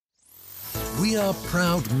We are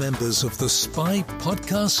proud members of the Spy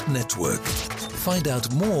Podcast Network. Find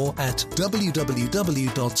out more at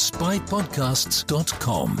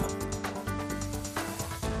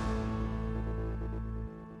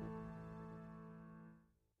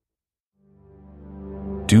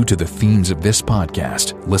Due to the themes of this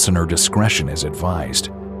podcast, listener discretion is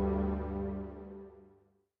advised.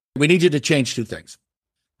 We need you to change two things.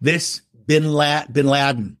 This Bin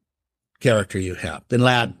Laden character you have. Bin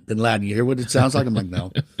Laden. You hear what it sounds like? I'm like,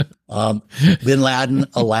 no. Bin Laden,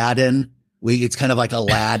 Aladdin. It's kind of like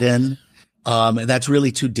Aladdin. And that's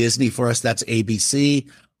really too Disney for us. That's ABC.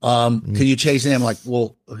 Can you change the name? I'm like,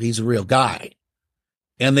 well, he's a real guy.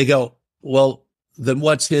 And they go, well, then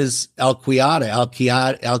what's his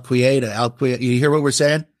Al-Qaeda? You hear what we're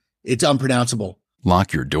saying? It's unpronounceable.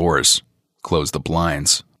 Lock your doors. Close the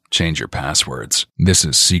blinds. Change your passwords. This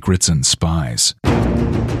is Secrets and Spies.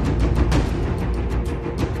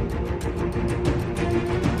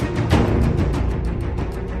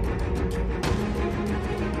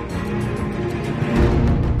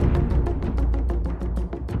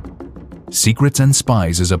 Secrets and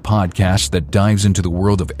Spies is a podcast that dives into the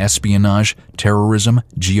world of espionage, terrorism,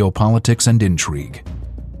 geopolitics, and intrigue.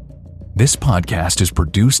 This podcast is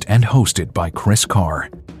produced and hosted by Chris Carr.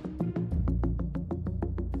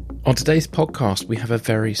 On today's podcast, we have a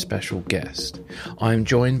very special guest. I am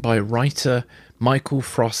joined by writer Michael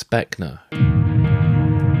Frost Beckner,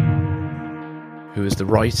 who is the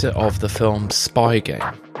writer of the film Spy Game,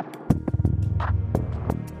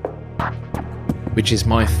 which is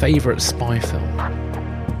my favourite spy film.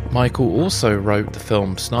 Michael also wrote the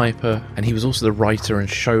film Sniper, and he was also the writer and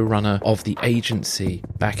showrunner of The Agency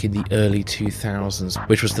back in the early 2000s,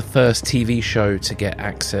 which was the first TV show to get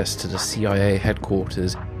access to the CIA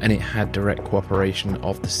headquarters, and it had direct cooperation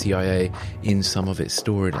of the CIA in some of its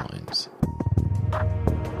storylines.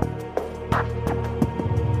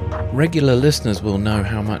 Regular listeners will know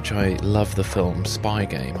how much I love the film Spy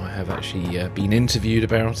Game. I have actually been interviewed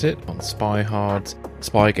about it on Spy Hard.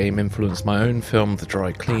 Spy Game influenced my own film, The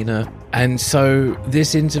Dry Cleaner. And so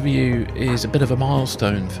this interview is a bit of a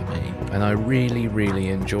milestone for me. And I really, really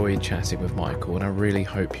enjoyed chatting with Michael, and I really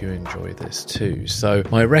hope you enjoy this too. So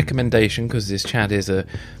my recommendation, because this chat is a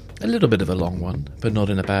little bit of a long one, but not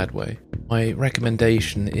in a bad way. My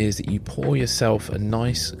recommendation is that you pour yourself a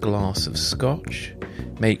nice glass of scotch,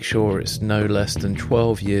 make sure it's no less than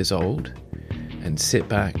 12 years old, and sit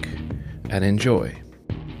back and enjoy.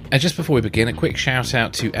 And just before we begin, a quick shout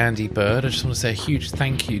out to Andy Bird. I just want to say a huge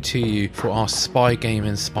thank you to you for our Spy Game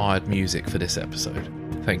inspired music for this episode.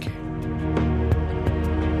 Thank you.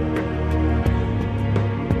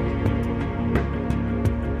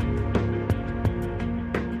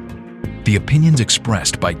 The opinions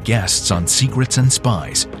expressed by guests on Secrets and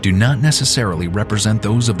Spies do not necessarily represent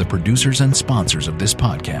those of the producers and sponsors of this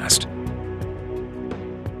podcast.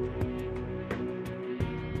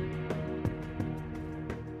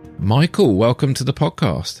 Michael, welcome to the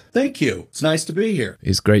podcast. Thank you. It's nice to be here.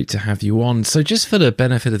 It's great to have you on. So just for the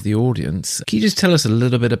benefit of the audience, can you just tell us a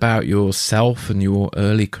little bit about yourself and your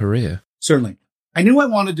early career? Certainly. I knew I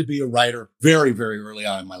wanted to be a writer very, very early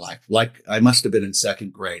on in my life. Like I must have been in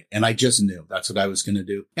second grade, and I just knew that's what I was going to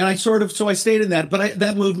do. And I stayed in that, but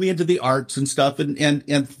that moved me into the arts and stuff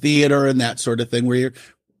and theater and that sort of thing where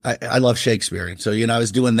I love Shakespeare. And so, I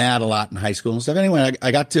was doing that a lot in high school and stuff. Anyway,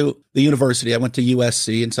 I got to the university. I went to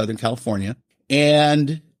USC in Southern California,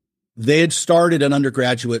 and they had started an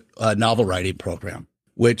undergraduate novel writing program,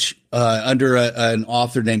 which under an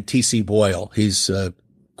author named T.C. Boyle. He's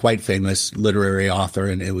quite famous literary author,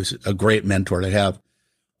 and it was a great mentor to have.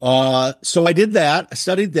 So I did that. I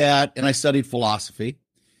studied that, and I studied philosophy.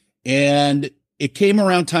 And it came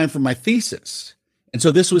around time for my thesis. And so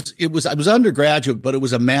I was undergraduate, but it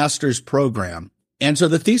was a master's program. And so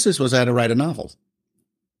the thesis was I had to write a novel.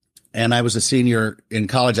 And I was a senior in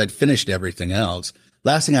college. I'd finished everything else.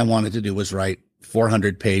 Last thing I wanted to do was write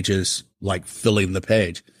 400 pages, like filling the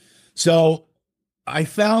page. So I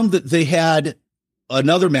found that they had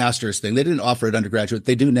another master's thing. They didn't offer it undergraduate.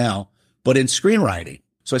 They do now, but in screenwriting.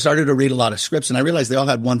 So I started to read a lot of scripts, and I realized they all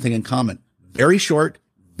had one thing in common: very short,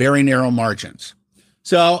 very narrow margins.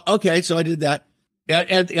 So I did that.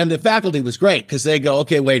 And the faculty was great because they go,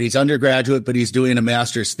 okay, wait, he's undergraduate, but he's doing a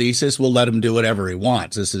master's thesis. We'll let him do whatever he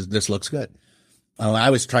wants. This looks good. I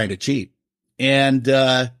was trying to cheat. And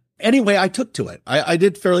anyway, I took to it. I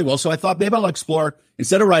did fairly well. So I thought maybe I'll explore,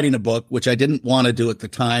 instead of writing a book, which I didn't want to do at the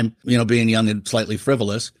time, being young and slightly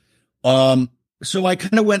frivolous. So I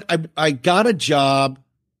kind of went, I got a job.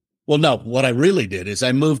 Well, no, what I really did is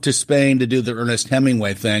I moved to Spain to do the Ernest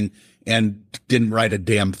Hemingway thing. and didn't write a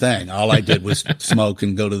damn thing. All I did was smoke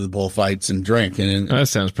and go to the bullfights and drink. And That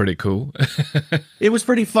sounds pretty cool. it was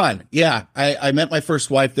pretty fun. Yeah. I met my first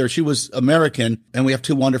wife there. She was American, and we have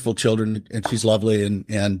 2 wonderful children, and she's lovely.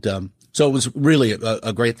 And so it was really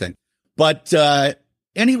a great thing. But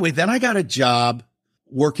anyway, then I got a job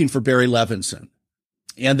working for Barry Levinson.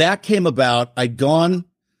 And that came about. I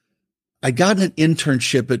got an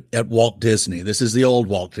internship at Walt Disney. This is the old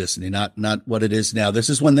Walt Disney, not what it is now. This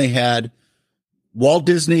is when they had Walt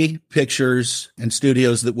Disney Pictures and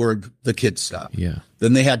Studios that were the kids stuff. Yeah.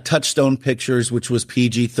 Then they had Touchstone Pictures, which was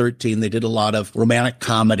PG-13. They did a lot of romantic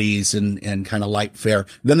comedies and kind of light fare.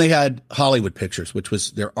 Then they had Hollywood Pictures, which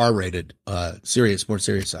was their R-rated, more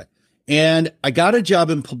serious side. And I got a job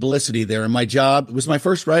in publicity there, and it was my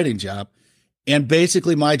first writing job. And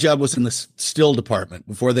basically my job was in the still department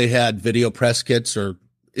before they had video press kits or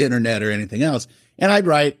internet or anything else. And I'd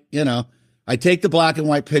write, I'd take the black and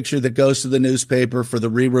white picture that goes to the newspaper for the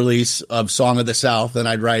re-release of Song of the South. And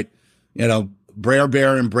I'd write, Brer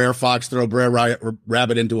Bear and Brer Fox throw Brer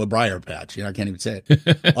Rabbit into a briar patch. I can't even say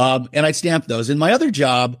it. And I stamped those. And my other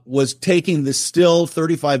job was taking the still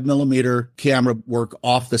 35 millimeter camera work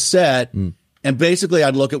off the set. And basically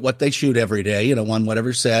I'd look at what they shoot every day, on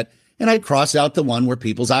whatever set. And I'd cross out the one where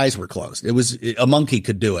people's eyes were closed. A monkey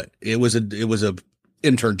could do it. It was a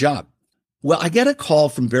intern job. Well, I get a call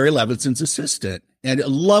from Barry Levinson's assistant, and a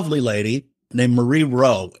lovely lady named Marie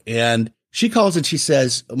Rowe. And she calls and she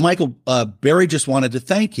says, Michael, Barry just wanted to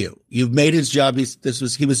thank you. You've made his job.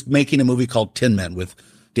 He was making a movie called Tin Men with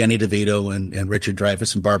Danny DeVito and Richard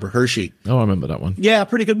Dreyfuss and Barbara Hershey. Oh, I remember that one. Yeah,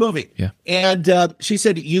 pretty good movie. Yeah. And she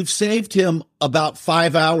said, you've saved him about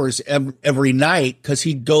 5 hours every night because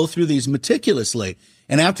he'd go through these meticulously.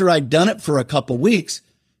 And after I'd done it for a couple weeks,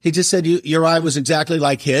 he just said, your eye was exactly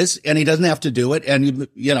like his, and he doesn't have to do it. And,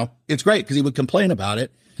 it's great because he would complain about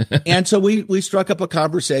it. And so we struck up a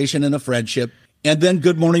conversation and a friendship. And then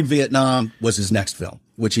Good Morning Vietnam was his next film,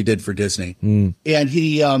 which he did for Disney. And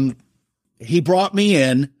he brought me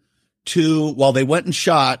in while they went and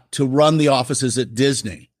shot, to run the offices at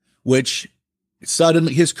Disney, which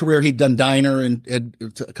suddenly his career, he'd done Diner and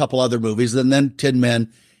a couple other movies, and then Tin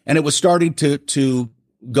Men. And it was starting to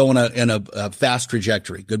go in a fast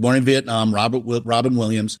trajectory. Good Morning Vietnam, Robin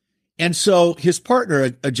Williams. And so his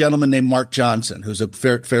partner, a gentleman named Mark Johnson, who's a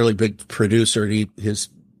fairly big producer. His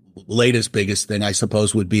latest biggest thing, I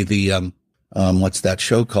suppose, would be the, what's that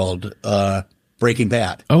show called? Breaking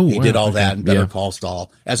Bad. Oh, he did all that and Better Yeah. Call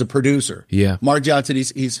Saul as a producer. Yeah. Mark Johnson,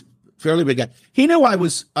 he's fairly big guy. He knew I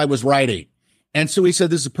was writing. And so he said,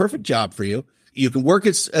 this is a perfect job for you. You can work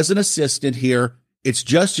as an assistant here. It's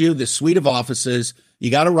just you, this suite of offices. You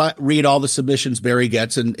got to read all the submissions Barry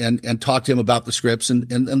gets and talk to him about the scripts and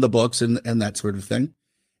the books and that sort of thing.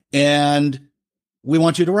 And we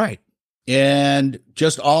want you to write. And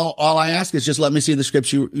just all I ask is just let me see the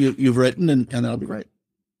scripts you've written, and that'll be great.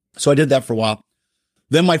 So I did that for a while.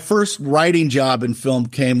 Then my first writing job in film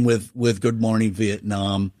came with Good Morning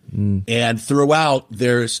Vietnam. And throughout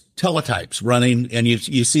there's teletypes running, and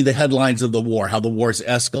you see the headlines of the war, how the war's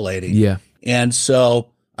escalating. Yeah. And so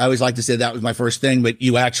I always like to say that was my first thing, but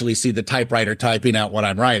you actually see the typewriter typing out what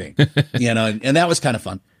I'm writing, and that was kind of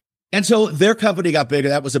fun. And so their company got bigger.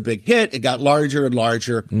 That was a big hit. It got larger and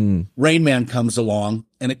larger. Rain Man comes along,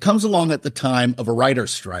 and it comes along at the time of a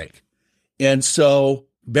writer's strike. And so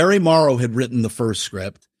Barry Morrow had written the first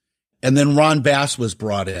script, and then Ron Bass was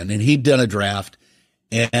brought in, and he'd done a draft,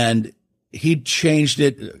 and he changed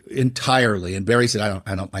it entirely. And Barry said,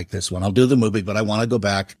 I don't like this one. I'll do the movie, but I want to go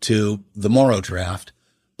back to the Morrow draft.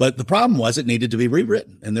 But the problem was it needed to be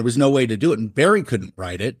rewritten, and there was no way to do it. And Barry couldn't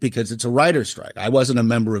write it because it's a writer's strike. I wasn't a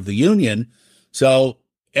member of the union. So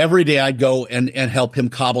every day I'd go and help him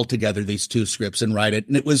cobble together these 2 scripts and write it.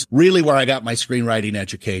 And it was really where I got my screenwriting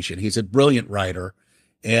education. He's a brilliant writer.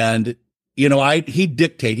 And, he'd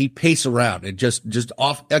dictate, he'd pace around and just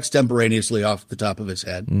extemporaneously off the top of his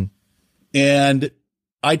head. And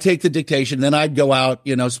I'd take the dictation, then I'd go out,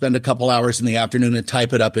 spend a couple hours in the afternoon and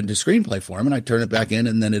type it up into screenplay form, and I'd turn it back in,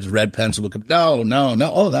 and then his red pencil would come, no.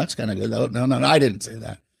 Oh, that's kind of good. No, I didn't say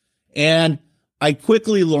that. And I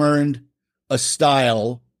quickly learned a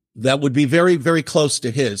style that would be very, very close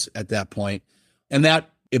to his at that point. And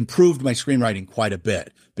that improved my screenwriting quite a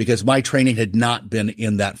bit because my training had not been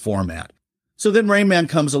in that format. So then Rain Man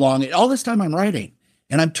comes along, and all this time I'm writing,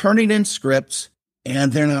 and I'm turning in scripts,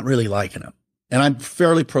 and they're not really liking them. And I'm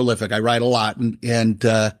fairly prolific. I write a lot. And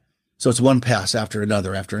so it's one pass after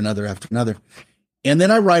another. And then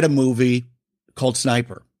I write a movie called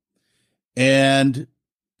Sniper. And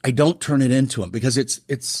I don't turn it into him because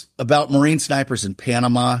it's about Marine snipers in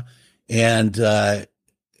Panama. And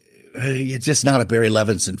it's just not a Barry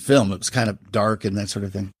Levinson film. It was kind of dark and that sort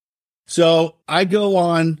of thing. So I go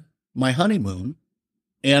on my honeymoon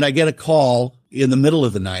and I get a call in the middle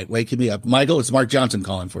of the night, waking me up. Michael, it's Mark Johnson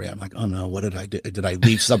calling for you. I'm like, oh no, what did I do? Did I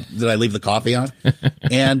leave the coffee on?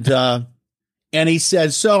 And he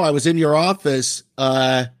says, so I was in your office,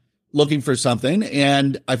 looking for something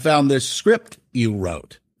and I found this script you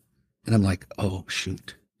wrote. And I'm like, oh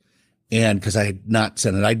shoot. And because I had not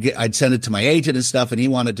sent it, I'd send it to my agent and stuff, and he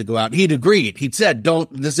wanted to go out. He'd agreed. He'd said,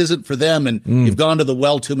 this isn't for them. And you've gone to the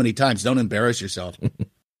well too many times. Don't embarrass yourself.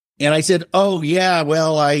 And I said, oh yeah,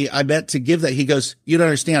 well, I meant to give that. He goes, you don't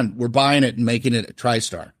understand. We're buying it and making it a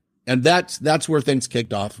TriStar. And that's where things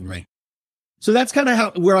kicked off for me. So that's kind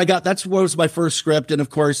of where I got, that's what was my first script. And of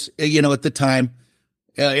course, at the time,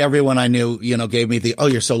 everyone I knew, gave me oh,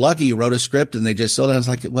 you're so lucky you wrote a script and they just sold it. I was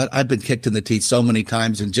like, what? I've been kicked in the teeth so many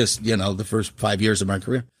times in just, the first 5 years of my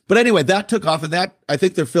career. But anyway, that took off, and that, I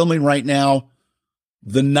think they're filming right now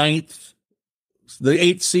the 8th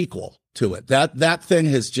sequel to it. That thing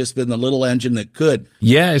has just been the little engine that could.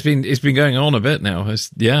 Yeah, it's been going on a bit now.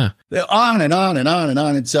 They're on and on and on and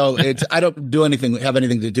on. And so I don't have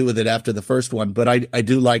anything to do with it after the first one, but I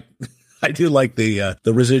do like the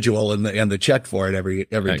residual and the check for it every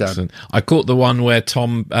Excellent. time. I caught the one where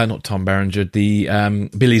not Tom Berenger, the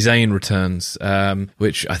Billy Zane returns,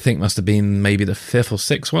 which I think must have been maybe the 5th or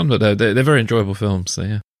 6th one, but they're very enjoyable films.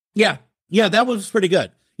 So yeah, that was pretty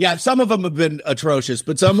good. Yeah, some of them have been atrocious,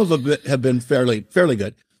 but some of them have been fairly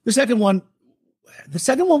good. The second one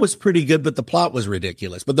was pretty good, but the plot was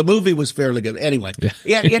ridiculous. But the movie was fairly good. Anyway,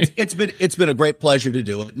 yeah, it's been a great pleasure to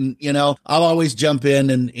do it. And I'll always jump in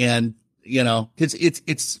and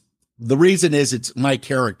it's the reason is it's my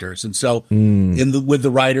characters. And so with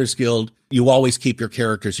the Writers Guild, you always keep your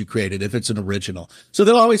characters you created if it's an original. So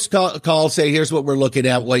they'll always call, say, here's what we're looking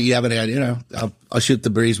at. What you haven't had, I'll shoot the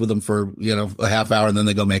breeze with them for, a half hour, and then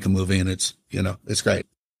they go make a movie, and it's great.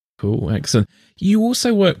 Cool. Excellent. You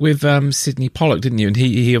also worked with Sidney Pollack, didn't you? And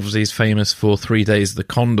he obviously is famous for 3 Days of the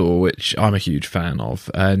Condor, which I'm a huge fan of.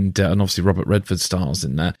 And obviously Robert Redford stars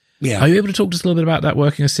in that. Yeah. Are you able to talk to us a little bit about that,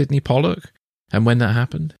 working with Sidney Pollack and when that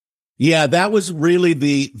happened? Yeah, that was really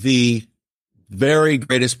the very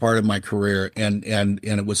greatest part of my career. And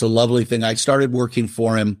it was a lovely thing. I started working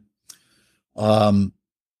for him.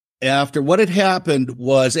 After what had happened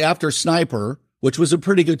was after Sniper, which was a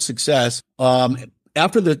pretty good success,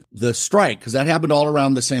 after the strike, because that happened all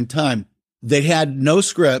around the same time, they had no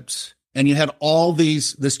scripts, and you had all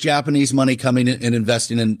this Japanese money coming in and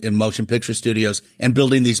investing in motion picture studios and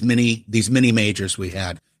building these mini majors we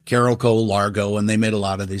had, Carolco, Largo, and they made a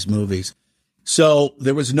lot of these movies. So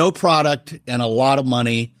there was no product and a lot of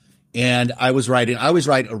money, and I always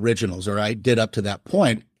write originals, or I did up to that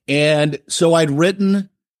point. And so I'd written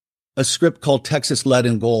a script called Texas Lead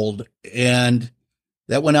and Gold, and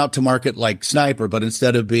that went out to market like Sniper, but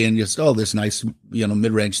instead of being just, this nice,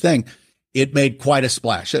 mid-range thing, it made quite a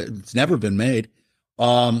splash. It's never been made.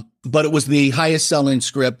 But it was the highest selling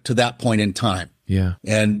script to that point in time. Yeah.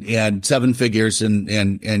 And 7 figures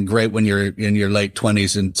and great when you're in your late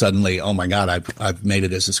 20s and suddenly, oh my God, I've made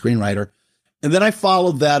it as a screenwriter. And then I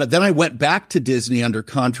followed that. Then I went back to Disney under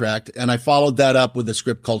contract, and I followed that up with a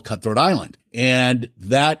script called Cutthroat Island. And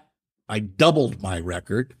that, I doubled my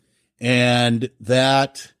record. And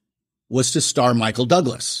that was to star Michael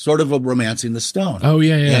Douglas, sort of a Romancing the Stone. Oh,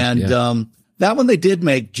 yeah. And that one they did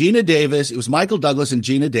make. Gina Davis, it was Michael Douglas and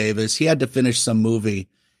Gina Davis. He had to finish some movie.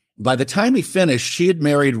 By the time he finished, she had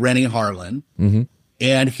married Rennie Harlan. Mm-hmm.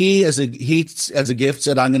 And he, as a gift,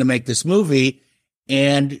 said, I'm going to make this movie.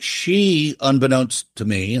 And she, unbeknownst to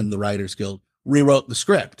me and the Writers Guild, rewrote the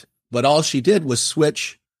script. But all she did was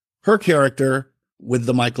switch her character with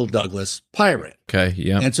the Michael Douglas pirate. Okay,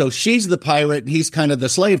 yeah. And so she's the pirate, and he's kind of the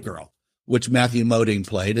slave girl, which Matthew Modine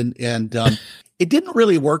played. And it didn't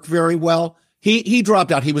really work very well. He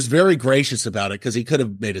dropped out. He was very gracious about it because he could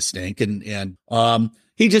have made a stink. And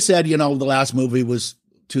he just said, the last movie was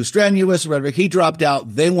too strenuous or whatever. He dropped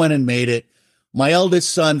out. They went and made it. My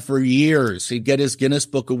eldest son, for years, he'd get his Guinness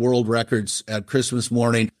Book of World Records at Christmas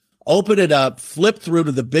morning, open it up, flip through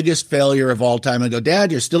to the biggest failure of all time, and go,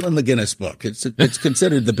 Dad, you're still in the Guinness Book. It's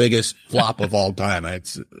considered the biggest flop of all time.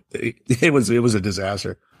 It was a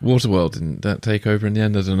disaster. Waterworld, didn't that take over in the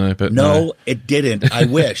end? I don't know, but no, it didn't. I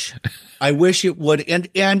wish it would.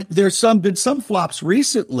 And there's been some flops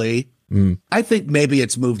recently. I think maybe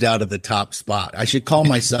it's moved out of the top spot. I should call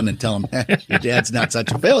my son and tell him, your dad's not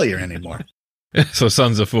such a failure anymore. So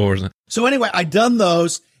Sons of 4, isn't it? So anyway, I'd done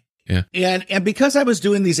those. Yeah. And because I was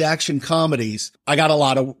doing these action comedies, I got a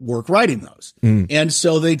lot of work writing those. And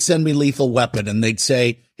so they'd send me Lethal Weapon and they'd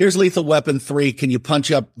say, here's Lethal Weapon 3. Can you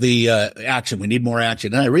punch up the action? We need more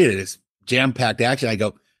action. And I read it. It's jam-packed action. I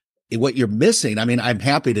go, what you're missing, I mean, I'm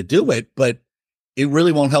happy to do it, but it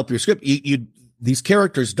really won't help your script. These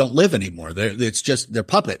characters don't live anymore. They're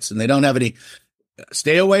puppets and they don't have any.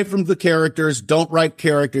 Stay away from the characters. Don't write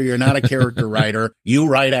character. You're not a character writer. You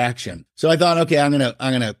write action. So I thought, okay, I'm going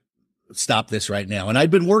to stop this right now. And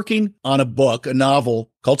I'd been working on a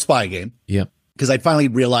novel called Spy Game. Yeah. Because I finally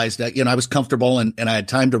realized that, I was comfortable and I had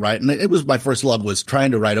time to write. And it was my first love was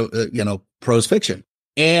trying to write, prose fiction.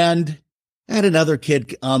 And I had another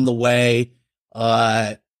kid on the way.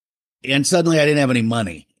 And suddenly I didn't have any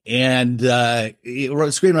money. And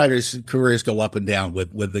screenwriters' careers go up and down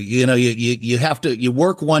with the, you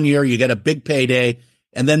work 1 year, you get a big payday,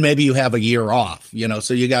 and then maybe you have a year off,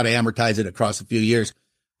 so you got to amortize it across a few years.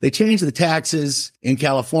 They changed the taxes in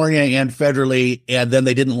California and federally, and then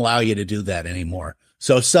they didn't allow you to do that anymore.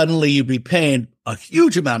 So suddenly you'd be paying a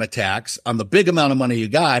huge amount of tax on the big amount of money you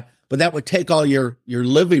got, but that would take all your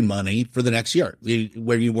living money for the next year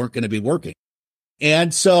where you weren't going to be working.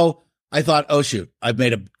 And so I thought, oh, shoot, I've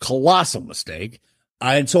made a colossal mistake.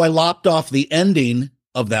 And so I lopped off the ending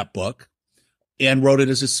of that book and wrote it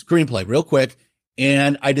as a screenplay real quick.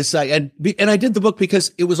 And I decided, and I did the book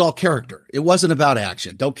because it was all character. It wasn't about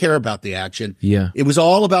action. Don't care about the action. Yeah. It was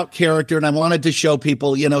all about character. And I wanted to show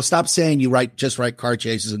people, stop saying you just write car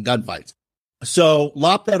chases and gunfights. So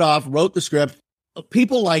lopped that off, wrote the script.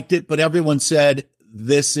 People liked it, but everyone said,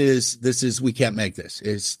 this is, we can't make this.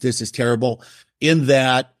 This is terrible in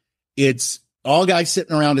that it's all guys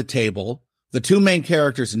sitting around a table. The two main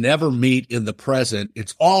characters never meet in the present.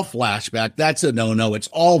 It's all flashback. That's a no-no. It's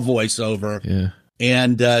all voiceover. Yeah.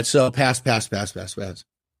 And so pass.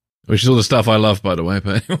 Which is all the stuff I love, by the way,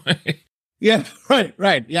 but anyway. Yeah,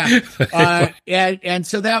 right. Yeah. And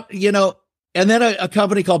so that, and then a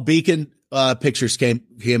company called Beacon Pictures came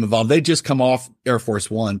involved. They just come off Air Force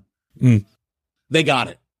One. They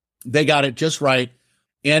got it just right.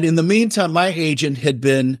 And in the meantime, my agent had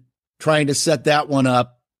been trying to set that one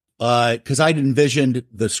up because I'd envisioned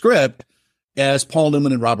the script as Paul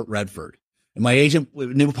Newman and Robert Redford. And my agent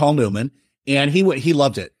knew Paul Newman, and he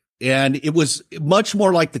loved it. And it was much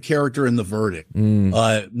more like the character in The Verdict.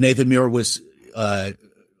 Nathan Muir was a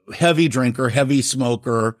heavy drinker, heavy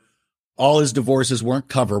smoker. All his divorces weren't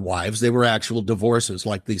cover wives. They were actual divorces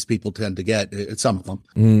like these people tend to get, some of them.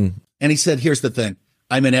 And he said, here's the thing.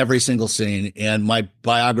 I'm in every single scene, and my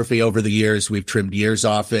biography over the years, we've trimmed years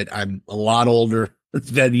off it. I'm a lot older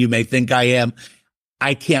than you may think I am.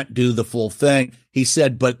 I can't do the full thing. He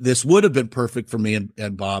said, but this would have been perfect for me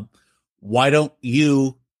and Bob. Why don't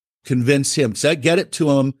you convince him? Get it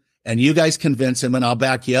to him, and you guys convince him, and I'll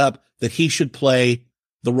back you up that he should play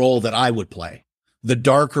the role that I would play, the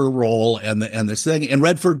darker role and this thing. And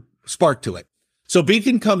Redford sparked to it. So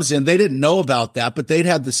Beacon comes in. They didn't know about that, but they'd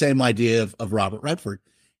had the same idea of Robert Redford.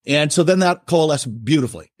 And so then that coalesced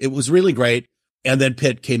beautifully. It was really great. And then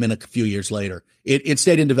Pitt came in a few years later. It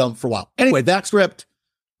stayed in development for a while. Anyway, that script,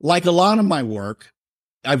 like a lot of my work,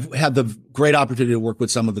 I've had the great opportunity to work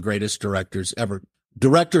with some of the greatest directors ever.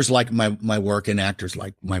 Directors like my work and actors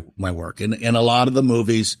like my work. And a lot of the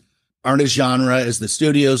movies aren't as genre as the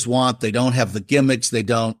studios want. They don't have the gimmicks. They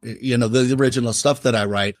don't, the original stuff that I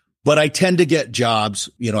write. But I tend to get jobs,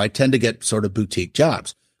 I tend to get sort of boutique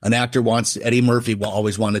jobs. An actor Eddie Murphy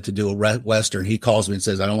always wanted to do a Western. He calls me and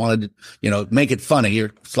says, I don't want to, make it funny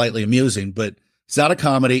or slightly amusing, but it's not a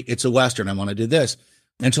comedy. It's a Western. I want to do this.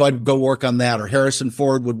 And so I'd go work on that. Or Harrison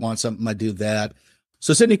Ford would want something. I'd do that.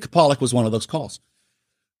 So Sidney Pollack was one of those calls.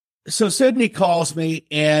 So Sidney calls me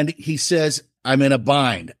and he says, I'm in a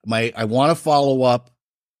bind. I want to follow up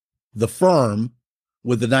The Firm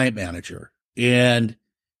with The Night Manager. And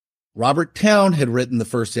Robert Towne had written the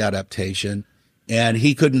first adaptation, and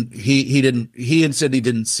he and Sidney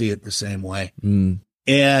didn't see it the same way.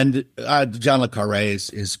 And John le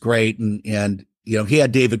Carré is great. And he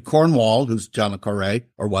had David Cornwall, who's John le Carré,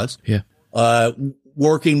 or was,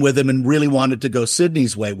 working with him and really wanted to go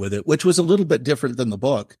Sidney's way with it, which was a little bit different than the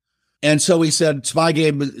book. And so he said, Spy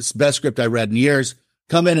Game is the best script I read in years.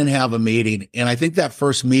 Come in and have a meeting. And I think that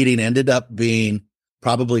first meeting ended up being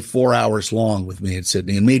probably 4 hours long with me and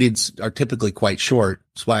Sidney. And meetings are typically quite short.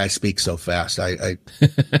 That's why I speak so fast. And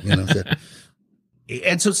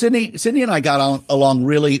so Sidney and I got along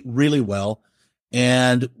really, really well.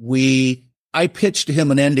 And I pitched him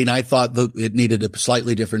an ending. I thought it needed a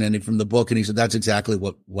slightly different ending from the book. And he said, that's exactly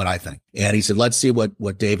what I think. And he said, let's see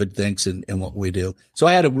what David thinks and what we do. So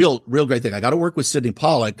I had a real great thing. I got to work with Sidney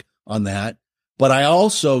Pollack on that. But I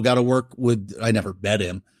also got to work with, I never met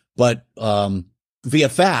him, but via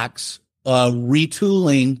fax,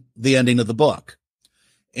 retooling the ending of the book.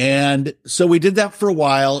 And so we did that for a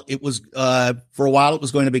while. It was, for a while, it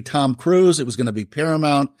was going to be Tom Cruise. It was going to be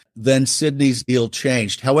Paramount. Then Sidney's deal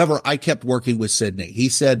changed. However, I kept working with Sidney. He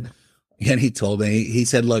said, and he told me, he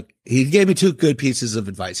said, look, he gave me two good pieces of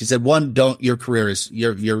advice. He said, one, your career is,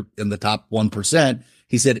 you're in the top 1%.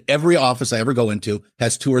 He said, every office I ever go into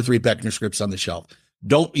has 2 or 3 Beckner scripts on the shelf.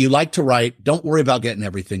 You like to write. Don't worry about getting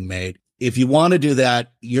everything made. If you want to do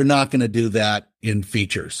that, you're not going to do that in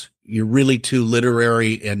features. You're really too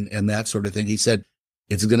literary and that sort of thing. He said,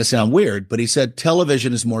 it's going to sound weird, but he said,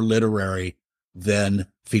 television is more literary than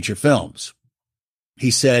feature films.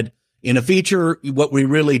 He said, in a feature, what we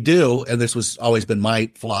really do, and this was always been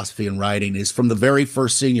my philosophy in writing, is from the very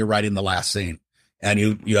first scene, you're writing the last scene. And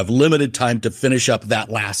you have limited time to finish up that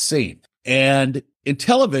last scene. And in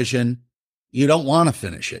television, you don't want to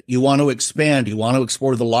finish it. You want to expand. You want to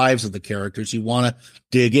explore the lives of the characters. You want to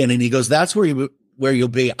dig in. And he goes, that's where you'll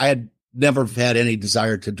be. I had never had any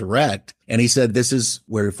desire to direct. And he said, this is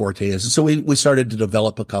where your forte is. And so we started to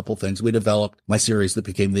develop a couple things. We developed my series that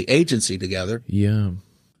became The Agency together. Yeah.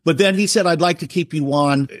 But then he said, I'd like to keep you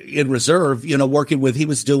on in reserve, working with, he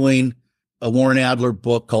was doing a Warren Adler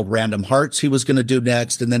book called Random Hearts he was going to do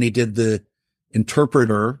next. And then he did The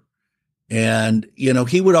Interpreter. And,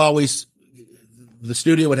 he would always, the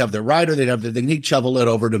studio would have their writer, they'd have their thing. He'd shovel it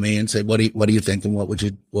over to me and say, what do you think? And what would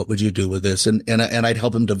you do with this? And I'd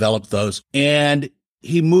help him develop those. And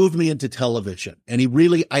he moved me into television. And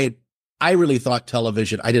I really thought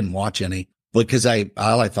television, I didn't watch any because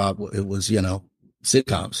all I thought it was,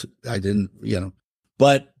 sitcoms. I didn't,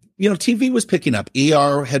 but TV was picking up.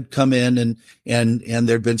 ER had come in and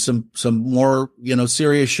there'd been some more,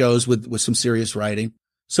 serious shows with some serious writing.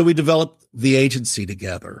 So we developed The Agency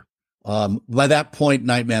together. By that point,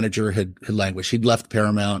 Night Manager had languished. He'd left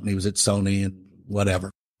Paramount and he was at Sony and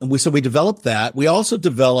whatever. And so we developed that. We also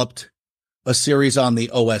developed a series on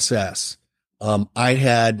the OSS. I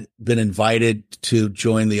had been invited to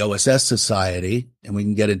join the OSS Society, and we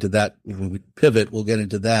can get into that when we pivot. We'll get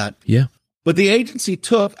into that. Yeah. But The Agency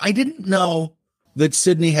I didn't know that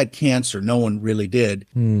Sidney had cancer. No one really did.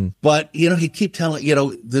 But, he'd keep telling,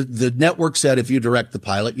 the network said, if you direct the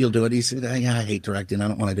pilot, you'll do it. He said, yeah, I hate directing. I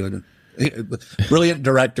don't want to do it. Brilliant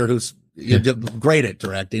director who's great at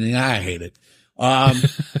directing, and I hate it.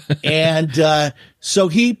 So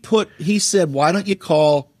he said, why don't you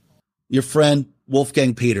call your friend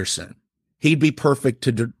Wolfgang Peterson? He'd be perfect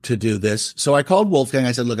to do this. So I called Wolfgang.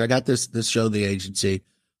 I said, look, I got this show, The Agency.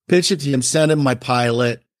 Pitched it to him, sent him my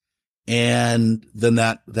pilot, and then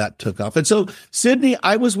that took off. And so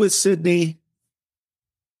I was with Sidney,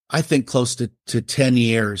 I think close to 10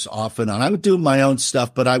 years off and on. I would do my own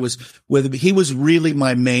stuff, but I was with him. He was really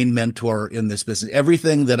my main mentor in this business.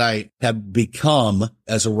 Everything that I have become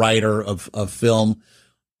as a writer of film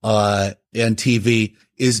and TV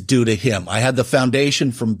is due to him. I had the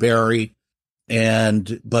foundation from Barry,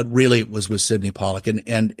 but really it was with Sidney Pollack.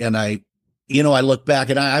 And I I look back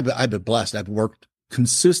and I've been blessed. I've worked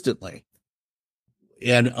consistently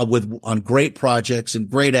and on great projects and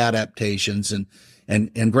great adaptations and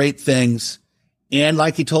great things. And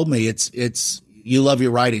like he told me, it's you love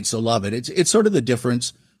your writing, so love it. It's sort of the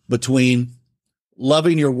difference between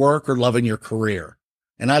loving your work or loving your career.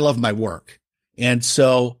 And I love my work. And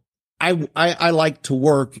so I like to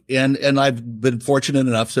work and I've been fortunate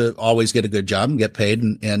enough to always get a good job and get paid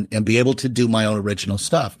and be able to do my own original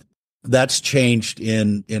stuff. That's changed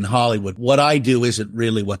in Hollywood. What I do isn't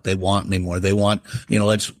really what they want anymore. They want,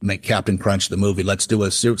 let's make Captain Crunch the movie. Let's do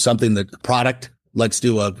something product. Let's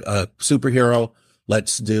do a superhero.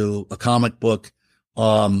 Let's do a comic book.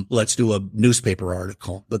 Let's do a newspaper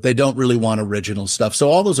article, but they don't really want original stuff. So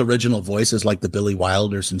all those original voices like the Billy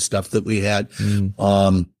Wilders and stuff that we had,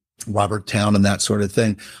 Robert Towne and that sort of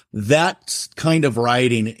thing, that kind of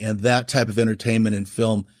writing and that type of entertainment in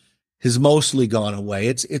film has mostly gone away.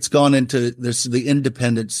 It's gone into there's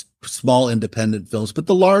the small independent films, but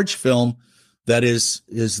the large film that is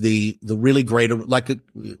the really great,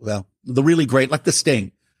 the really great, like The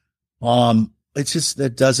Sting. It's just,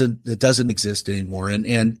 it doesn't exist anymore.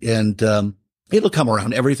 And it'll come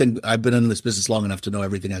around. Everything, I've been in this business long enough to know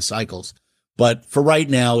everything has cycles, but for right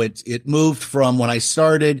now, it moved from when I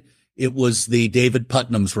started, it was the David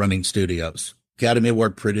Putnam's running studios, Academy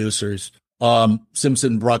Award producers,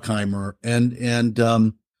 Simpson Bruckheimer. And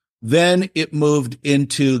then it moved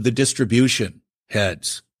into the distribution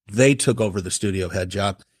heads. They took over the studio head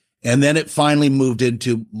job. And then it finally moved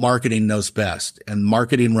into marketing knows best, and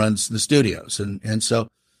marketing runs the studios. And so,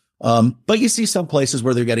 But you see some places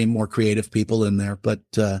where they're getting more creative people in there, but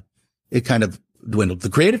it kind of dwindled. The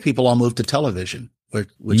creative people all moved to television,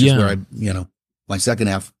 which is where my second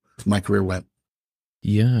half of my career went.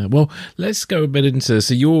 Yeah, well, let's go a bit into,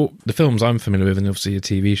 the films I'm familiar with, and obviously your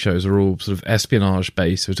TV shows are all sort of espionage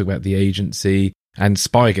based. We talk about The Agency and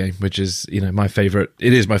Spy Game, which is, my favorite.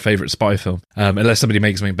 It is my favorite spy film. Unless somebody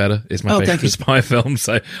makes something better, it's my favorite spy film.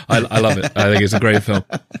 So I love it. I think it's a great film,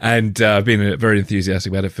 and I've been very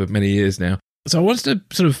enthusiastic about it for many years now. So I wanted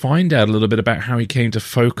to sort of find out a little bit about how he came to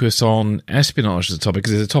focus on espionage as a topic,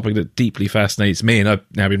 because it's a topic that deeply fascinates me, and I've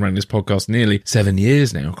now been running this podcast nearly 7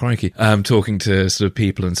 years now, crikey, talking to sort of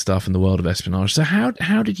people and stuff in the world of espionage. So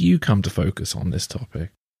how did you come to focus on this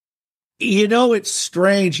topic? It's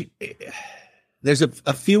strange. There's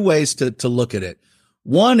a few ways to look at it.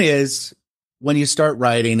 One is when you start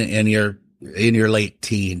writing and you're in your late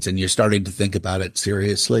teens and you're starting to think about it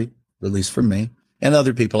seriously, at least for me. And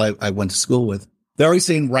other people I went to school with, they're always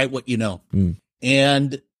saying, write what you know.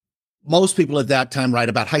 And most people at that time write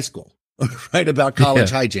about high school, write about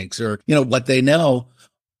college hijinks or, what they know.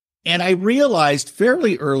 And I realized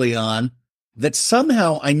fairly early on that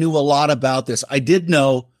somehow I knew a lot about this. I did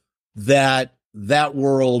know that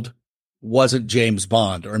world wasn't James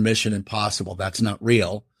Bond or Mission Impossible. That's not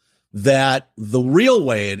real. That the real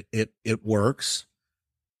way it works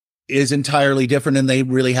is entirely different, and they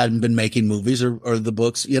really hadn't been making movies or the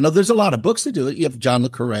books. There's a lot of books that do it. You have John le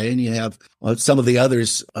Carré, and you have some of the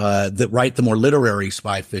others that write the more literary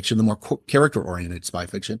spy fiction, the more character-oriented spy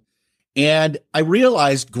fiction. And I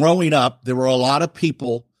realized growing up, there were a lot of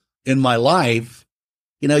people in my life,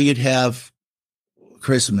 you'd have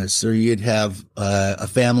Christmas, or you'd have a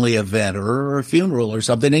family event or a funeral or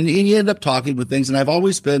something, and you end up talking with things. And I've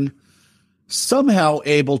always been somehow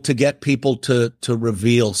able to get people to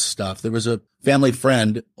reveal stuff. There was a family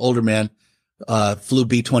friend, older man, flew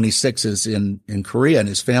B-26s in Korea, and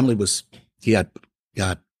his family he had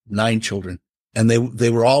got 9 children, and they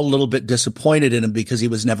were all a little bit disappointed in him because he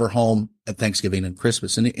was never home at Thanksgiving and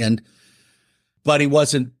Christmas, but he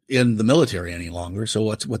wasn't in the military any longer. So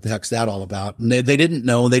what the heck's that all about? And they didn't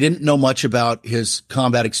know much about his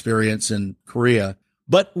combat experience in Korea.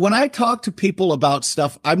 But when I talk to people about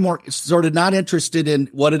stuff, I'm more sort of not interested in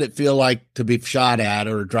what did it feel like to be shot at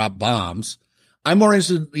or drop bombs. I'm more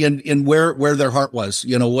interested in where their heart was.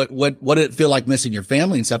 What did it feel like missing your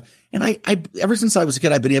family and stuff? And I ever since I was a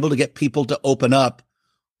kid, I've been able to get people to open up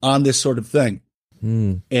on this sort of thing.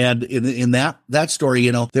 And in that story,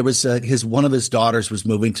 there was one of his daughters was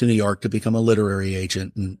moving to New York to become a literary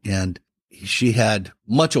agent, and she had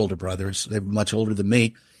much older brothers. They were much older than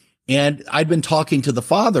me. And I'd been talking to the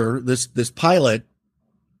father, this pilot,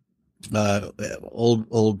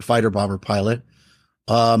 old fighter bomber pilot.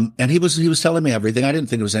 And he was telling me everything. I didn't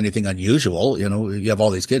think it was anything unusual. You have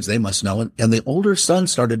all these kids, they must know it. And the older son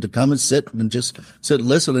started to come and sit and just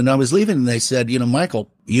listen. And I was leaving, and they said,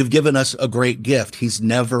 Michael, you've given us a great gift. He's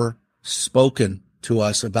never spoken to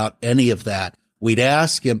us about any of that. We'd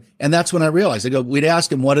ask him. And that's when I realized, we'd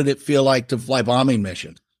ask him, what did it feel like to fly bombing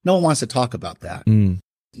missions? No one wants to talk about that.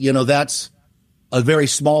 That's a very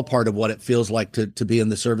small part of what it feels like to be in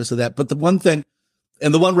the service of that. But the one thing,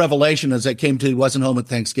 and the one revelation as I came to, he wasn't home at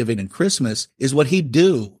Thanksgiving and Christmas, is what he'd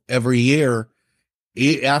do every year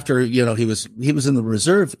after, he was in the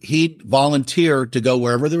reserve. He'd volunteer to go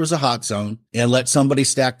wherever there was a hot zone and let somebody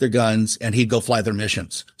stack their guns, and he'd go fly their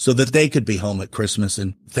missions so that they could be home at Christmas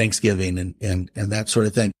and Thanksgiving and that sort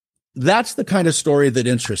of thing. That's the kind of story that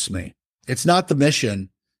interests me. It's not the mission.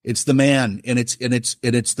 It's the man, and it's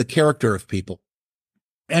the character of people.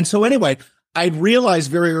 And so anyway, I realized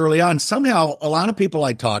very early on, somehow a lot of people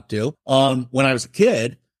I talked to when I was a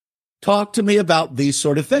kid talked to me about these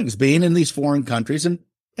sort of things, being in these foreign countries and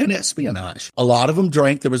espionage. A lot of them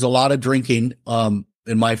drank. There was a lot of drinking in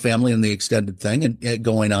my family and the extended thing and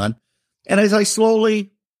going on. And as I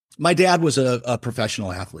my dad was a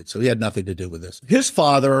professional athlete, so he had nothing to do with this. His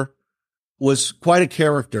father was quite a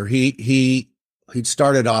character. He'd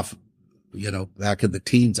started off, back in the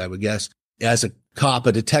teens, I would guess, as a cop,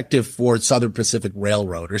 a detective for Southern Pacific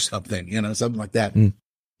Railroad or something, something like that.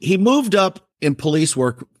 He moved up in police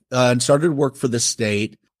work and started to work for the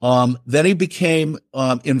state. Then he became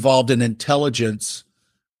involved in intelligence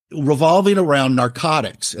revolving around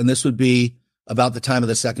narcotics. And this would be about the time of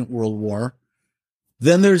the Second World War.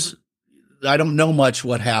 Then I don't know much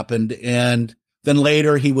what happened. And then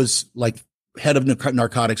later he was like head of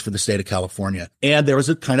narcotics for the state of California. And there was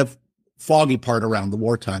a kind of foggy part around the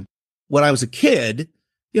wartime. When I was a kid,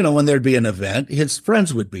 when there'd be an event, his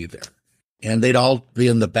friends would be there, and they'd all be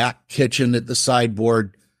in the back kitchen at the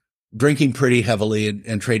sideboard, drinking pretty heavily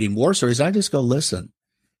and trading war stories. I just go listen.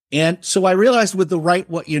 And so I realized with the Write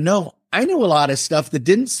What You Know, I knew a lot of stuff that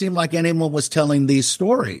didn't seem like anyone was telling these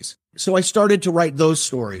stories. So I started to write those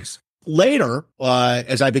stories. Later,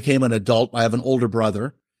 as I became an adult, I have an older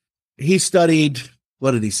brother. He studied,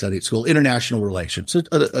 what did he study at school? International relations,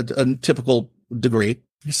 a typical degree.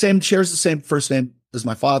 Shares the same first name as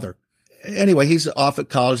my father. Anyway, he's off at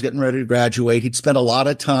college, getting ready to graduate. He'd spent a lot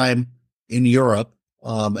of time in Europe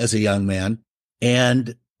as a young man.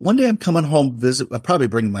 And one day I'm coming home I'm probably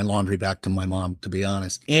bringing my laundry back to my mom, to be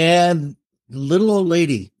honest. And little old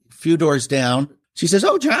lady, a few doors down, she says,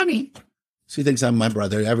 "Oh, Johnny." She thinks I'm my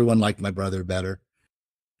brother. Everyone liked my brother better.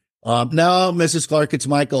 "No, Mrs. Clark, it's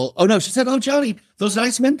Michael." "Oh, no." She said, "Oh, Johnny, those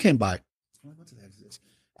nice men came by."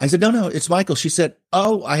 I said, no, it's Michael. She said,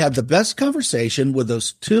 "Oh, I had the best conversation with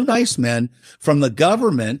those two nice men from the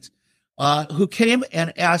government who came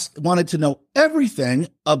and wanted to know everything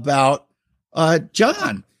about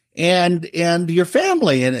John and your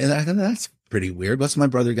family." And I thought, that's pretty weird. What's my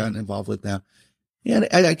brother gotten involved with now? And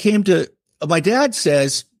I came to, my dad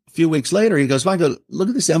says a few weeks later, he goes, "Michael, look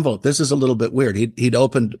at this envelope. This is a little bit weird." He'd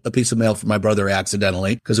opened a piece of mail for my brother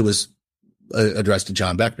accidentally because it was addressed to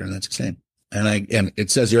John Beckner, and that's his name. And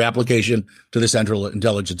it says, "Your application to the Central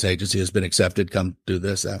Intelligence Agency has been accepted. Come do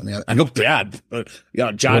this, that, and the other." I go, "Dad,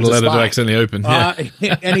 John's a spy." Let it accidentally open.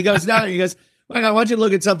 Yeah. And he goes, "No." He goes, "Well, I want you to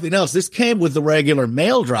look at something else. This came with the regular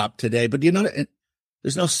mail drop today, but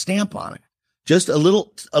there's no stamp on it. Just a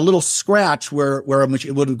little scratch where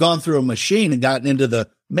it would have gone through a machine and gotten into the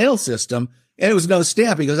mail system, and it was no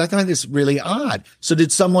stamp." He goes, "I find this really odd. So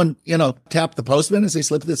did someone, tap the postman as they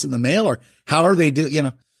slip this in the mail, or how are they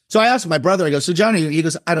So I asked my brother, I go, "So Johnny," he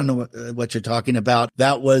goes, "I don't know what you're talking about.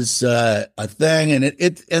 That was a thing."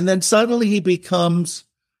 And then suddenly he becomes,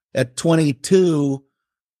 at 22,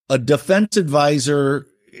 a defense advisor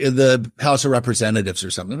in the House of Representatives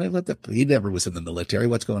or something. He never was in the military.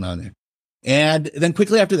 What's going on there? And then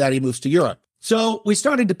quickly after that, he moves to Europe. So we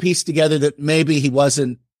started to piece together that maybe he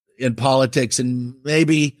wasn't in politics, and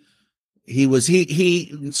maybe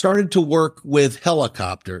he started to work with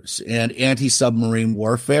helicopters and anti-submarine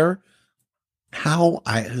warfare.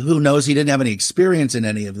 Who knows? He didn't have any experience in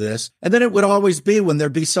any of this. And then it would always be when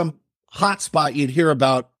there'd be some hot spot you'd hear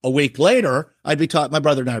about a week later, I'd be talking, my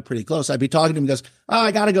brother and I are pretty close. I'd be talking to him. He goes, "Oh,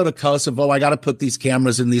 I got to go to Kosovo. I got to put these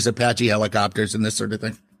cameras in these Apache helicopters and this sort of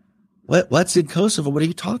thing." What's in Kosovo? What are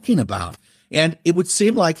you talking about? And it would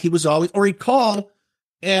seem like he was always, or he'd call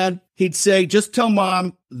and he'd say, "Just tell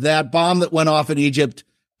Mom that bomb that went off in Egypt,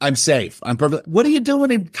 I'm safe. I'm perfect." "What are you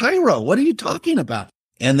doing in Cairo? What are you talking about?"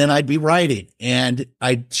 And then I'd be writing, and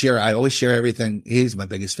I always share everything. He's my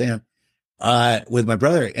biggest fan, with my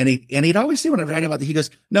brother. And he'd always say when I'm writing about it, he goes,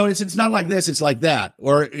 "No, it's not like this. It's like that."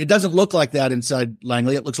 Or, "It doesn't look like that inside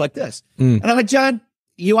Langley. It looks like this." And I'm like, "John,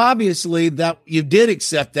 you obviously you did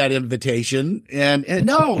accept that invitation." And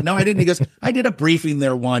no, I didn't. He goes, "I did a briefing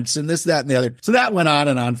there once and this, that, and the other." So that went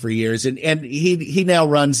on for years. And he now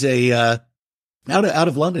runs out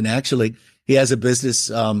of London, actually. He has a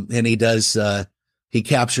business, and he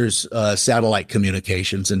captures satellite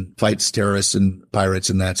communications and fights terrorists and pirates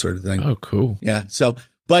and that sort of thing. Oh, cool. Yeah. So,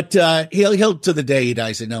 but he'll to the day he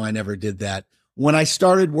dies say, "No, I never did that." When I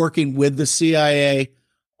started working with the CIA,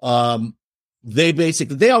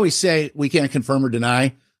 they always say, "We can't confirm or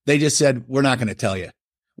deny." They just said, "We're not going to tell you,"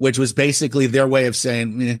 which was basically their way of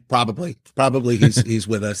saying, probably he's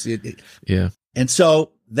with us. Yeah. And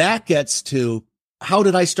so that gets to, how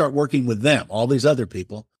did I start working with them, all these other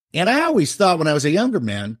people? And I always thought, when I was a younger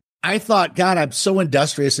man, I thought, God, I'm so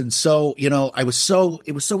industrious. And so, it was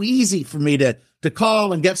so easy for me to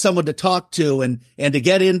call and get someone to talk to and to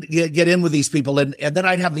get in with these people. And then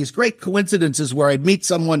I'd have these great coincidences where I'd meet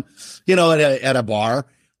someone, at a bar,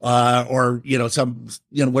 or,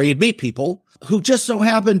 where you'd meet people who just so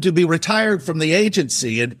happened to be retired from the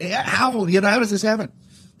agency. And how does this happen?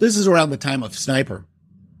 This is around the time of Sniper.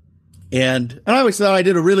 And I always thought I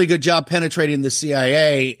did a really good job penetrating the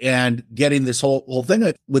CIA and getting this whole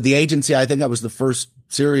thing with the agency. I think I was the first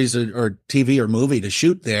series or TV or movie to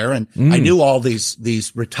shoot there. And I knew all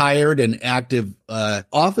these retired and active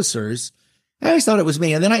officers. I always thought it was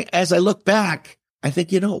me. And then as I look back, I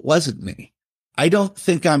think, it wasn't me. I don't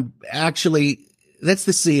think I'm actually, that's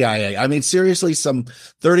the CIA. I mean, seriously, some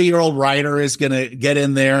 30-year-old writer is going to get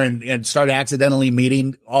in there and start accidentally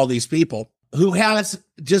meeting all these people, who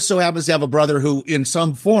just so happens to have a brother who in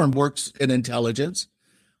some form works in intelligence.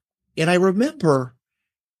 And I remember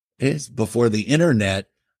it's before the internet.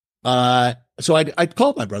 So I'd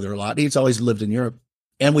called my brother a lot. He's always lived in Europe,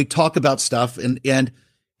 and we talk about stuff. And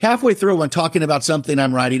halfway through, when talking about something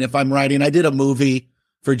I'm writing, I did a movie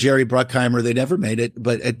for Jerry Bruckheimer. They never made it,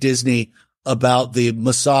 but at Disney, about the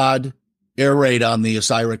Mossad air raid on the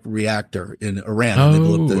Osiris reactor in Iran.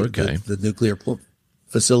 The nuclear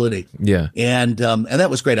facility. Yeah. And that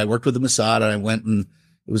was great. I worked with the Mossad, and I went, and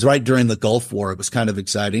it was right during the Gulf War. It was kind of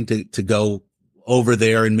exciting to go over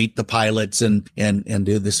there and meet the pilots and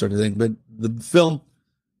do this sort of thing. But the film,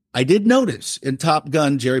 I did notice in Top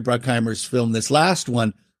Gun, Jerry Bruckheimer's film, this last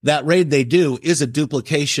one, that raid they do is a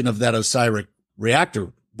duplication of that Osiris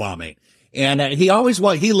reactor bombing. And he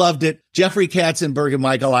loved it. Jeffrey Katzenberg and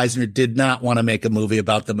Michael Eisner did not want to make a movie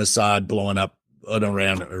about the Mossad blowing up an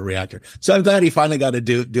Iran reactor. So I'm glad he finally got to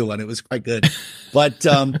do one. It was quite good. But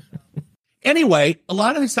anyway, a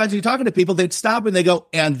lot of these times you're talking to people, they'd stop and they go,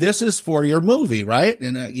 and this is for your movie, right?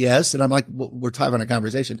 And yes. And I'm like, well, we're having a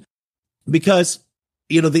conversation. Because,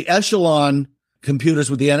 the Echelon computers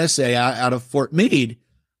with the NSA out of Fort Meade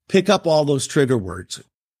pick up all those trigger words.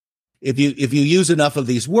 If you use enough of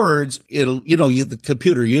these words, the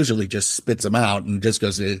computer usually just spits them out and just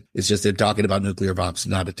goes, it's just they're talking about nuclear bombs,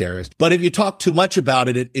 not a terrorist. But if you talk too much about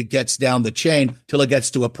it, it gets down the chain till it gets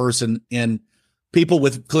to a person, and people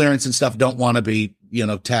with clearance and stuff don't want to be,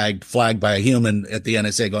 flagged by a human at the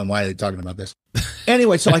NSA going, why are they talking about this?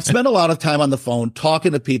 Anyway, so I spent a lot of time on the phone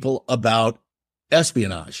talking to people about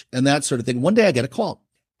espionage and that sort of thing. One day I get a call,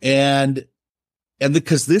 and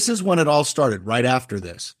because this is when it all started, right after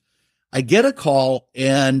this. I get a call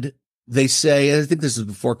and they say, I think this is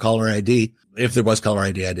before caller ID. If there was caller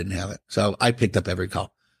ID, I didn't have it. So I picked up every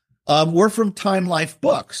call. We're from Time Life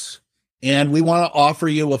Books, and we want to offer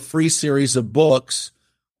you a free series of books.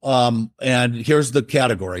 And here's the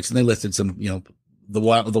categories. And they listed some, the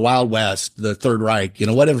Wild West, the Third Reich,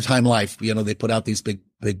 whatever Time Life, they put out these big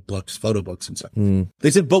books, photo books and stuff.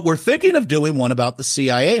 They said, but we're thinking of doing one about the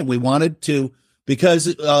CIA. And we wanted to,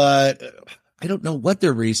 because, I don't know what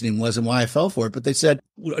their reasoning was and why I fell for it, but they said,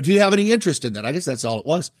 do you have any interest in that? I guess that's all it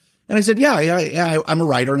was. And I said, yeah, I'm a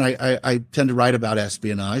writer, and I tend to write about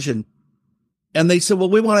espionage. And they said,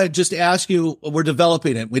 well, we want to just ask you, we're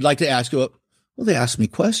developing it. We'd like to ask you, well, they asked me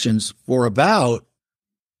questions for about,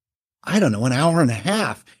 I don't know, an hour and a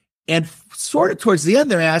half. And sort of towards the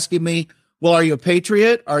end, they're asking me, well, are you a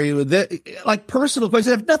patriot? Are you like personal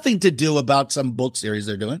questions that have nothing to do about some book series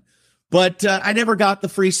they're doing? But I never got the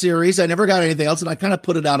free series. I never got anything else. And I kind of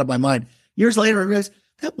put it out of my mind. Years later, I realized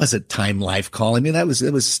that wasn't Time Life calling me. It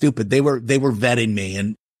was stupid. They were vetting me.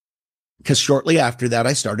 And because shortly after that,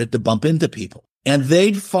 I started to bump into people, and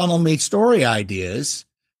they'd funnel me story ideas,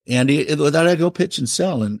 and that I go pitch and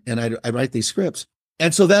sell, and I write these scripts.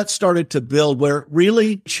 And so that started to build. Where it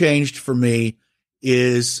really changed for me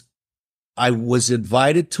is I was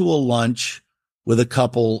invited to a lunch with a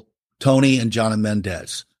couple, Tony and Jana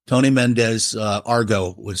Mendez. Tony Mendez,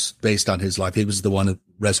 Argo was based on his life. He was the one who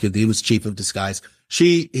rescued. He was chief of disguise.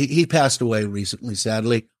 He passed away recently,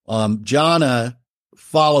 sadly. Jana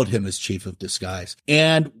followed him as chief of disguise,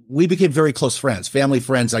 and we became very close friends, family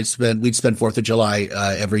friends. We'd spend 4th of July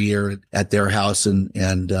every year at their house,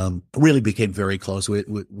 and really became very close.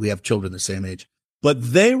 We have children the same age,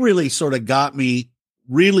 but they really sort of got me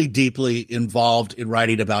really deeply involved in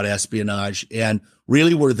writing about espionage, and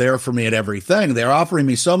really were there for me at everything. They're offering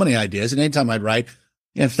me so many ideas. And anytime I'd write,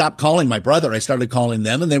 stop calling my brother, I started calling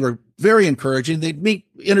them, and they were very encouraging. They'd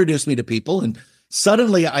introduce me to people. And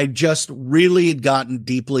suddenly I just really had gotten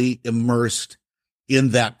deeply immersed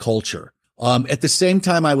in that culture. At the same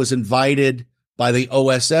time, I was invited by the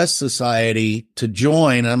OSS Society to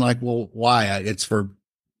join. And I'm like, well, why? It's for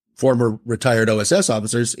former retired OSS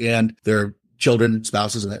officers and their children,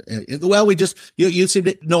 spouses. Well, you seem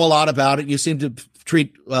to know a lot about it. You seem to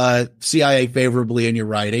treat CIA favorably in your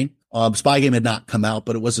writing. Spygame had not come out,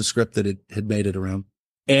 but it was a script that had made it around.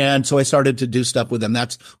 And so I started to do stuff with them.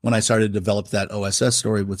 That's when I started to develop that OSS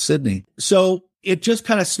story with Sydney. So it just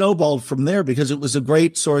kind of snowballed from there because it was a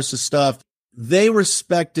great source of stuff. They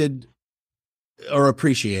respected or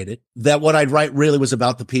appreciated that what I'd write really was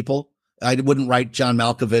about the people. I wouldn't write John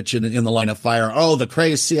Malkovich in the Line of Fire. Oh, the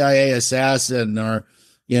crazy CIA assassin, or,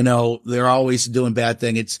 they're always doing bad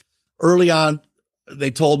things. It's early on.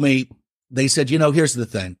 They told me, they said, here's the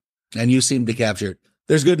thing. And you seem to capture it.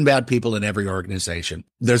 There's good and bad people in every organization.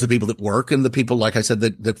 There's the people that work and the people, like I said,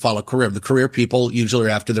 that follow career. The career people usually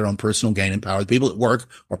are after their own personal gain and power. The people that work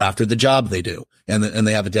are after the job they do. And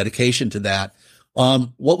they have a dedication to that.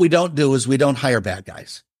 What we don't do is we don't hire bad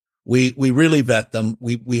guys. We really vet them.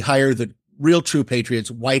 We hire the real true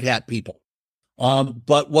patriots, white hat people.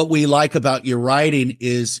 But what we like about your writing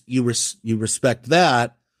is you respect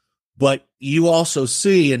that, but you also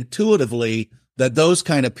see intuitively that those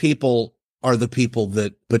kind of people are the people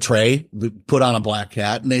that betray, put on a black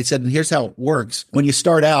hat. And they said, and here's how it works. When you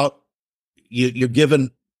start out, you're given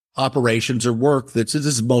operations or work this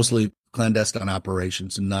is mostly clandestine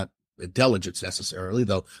operations and not intelligence necessarily,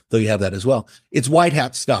 though you have that as well. It's white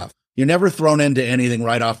hat stuff. You're never thrown into anything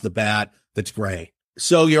right off the bat that's gray.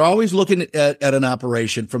 So you're always looking at an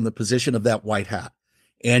operation from the position of that white hat,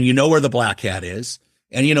 and you know where the black hat is,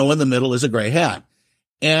 and you know in the middle is a gray hat.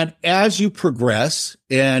 And as you progress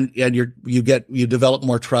and you develop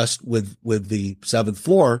more trust with the seventh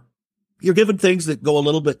floor, you're given things that go a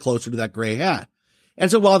little bit closer to that gray hat. And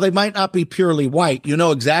so while they might not be purely white, you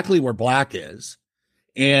know exactly where black is.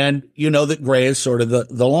 And you know that gray is sort of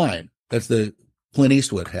the line. That's the Clint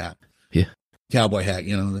Eastwood hat. Yeah. Cowboy hat,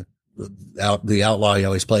 you know, the outlaw he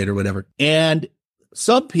always played or whatever. And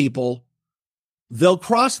some people, they'll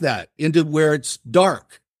cross that into where it's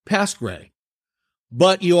dark, past gray.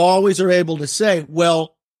 But you always are able to say,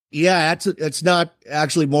 well, yeah, it's not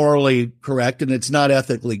actually morally correct and it's not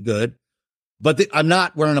ethically good. But I'm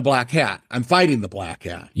not wearing a black hat. I'm fighting the black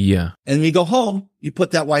hat. Yeah. And when you go home, you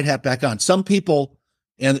put that white hat back on. Some people,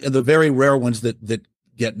 and the very rare ones that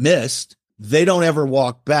get missed, they don't ever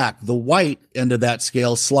walk back. The white end of that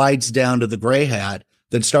scale slides down to the gray hat,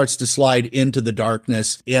 then starts to slide into the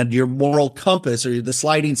darkness. And your moral compass, or the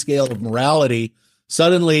sliding scale of morality,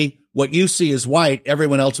 suddenly what you see is white.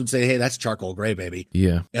 Everyone else would say, hey, that's charcoal gray, baby.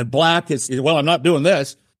 Yeah. And black is, well, I'm not doing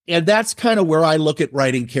this. And that's kind of where I look at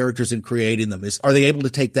writing characters and creating them. Is, are they able to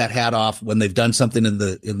take that hat off when they've done something in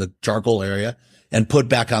the charcoal area and put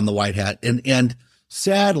back on the white hat? And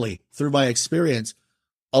sadly, through my experience,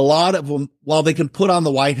 a lot of them, while they can put on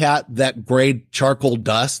the white hat, that gray charcoal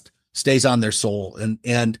dust stays on their soul.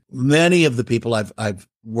 And many of the people I've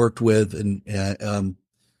worked with and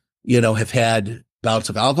have had bouts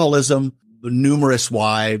of alcoholism, numerous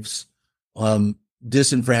wives,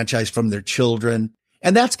 disenfranchised from their children.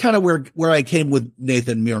 And that's kind of where I came with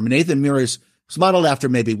Nathan Muir. Nathan Muir is modeled after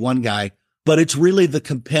maybe one guy, but it's really the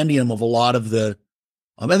compendium of a lot of the,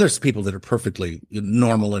 and there's people that are perfectly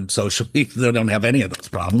normal and socially, they don't have any of those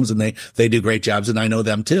problems, and they do great jobs, and I know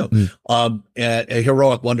them too.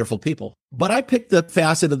 Heroic, wonderful people. But I picked the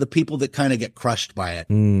facet of the people that kind of get crushed by it.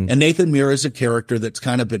 And Nathan Muir is a character that's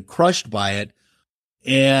kind of been crushed by it,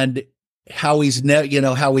 and how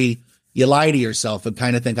you lie to yourself and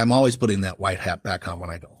kind of think, I'm always putting that white hat back on when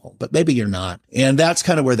I go home, but maybe you're not. And that's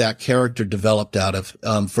kind of where that character developed out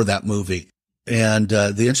of, for that movie. And,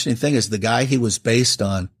 the interesting thing is the guy he was based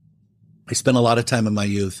on, I spent a lot of time in my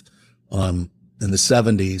youth, in the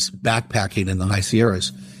 70s backpacking in the High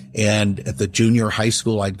Sierras. And at the junior high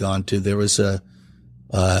school I'd gone to, there was a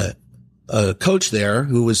coach there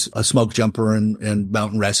who was a smoke jumper and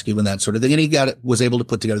mountain rescue and that sort of thing. And he was able to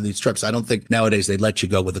put together these trips. I don't think nowadays they'd let you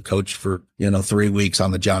go with a coach for, 3 weeks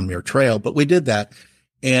on the John Muir Trail, but we did that.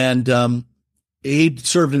 And, he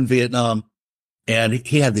served in Vietnam, and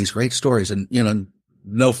he had these great stories, and,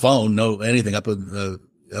 no phone, no anything up in the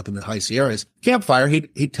High Sierras. Campfire,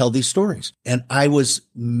 he'd tell these stories. And I was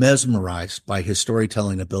mesmerized by his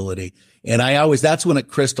storytelling ability. And that's when it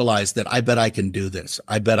crystallized that I bet I can do this.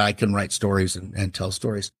 I bet I can write stories and tell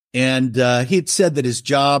stories. And, he'd said that his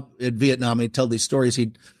job in Vietnam, he'd tell these stories.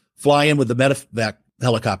 He'd fly in with the medevac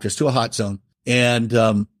helicopters to a hot zone.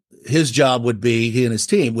 And, his job he and his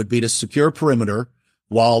team would be to secure perimeter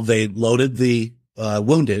while they loaded the,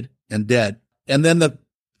 wounded and dead. And then the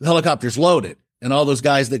helicopters loaded, and all those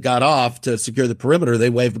guys that got off to secure the perimeter,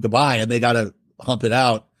 they waved goodbye and they got to hump it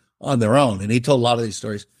out on their own. And he told a lot of these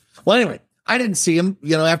stories. Well, anyway, I didn't see him,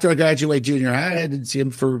 after I graduated junior high, I didn't see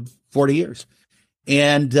him for 40 years.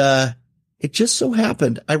 And, it just so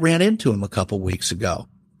happened I ran into him a couple weeks ago.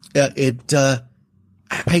 I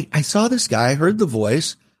saw this guy, I heard the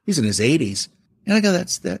voice. He's in his 80s. And I go,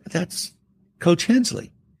 that's Coach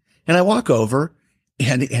Hensley. And I walk over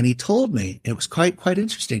and he told me, it was quite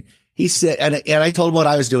interesting. He said, and I told him what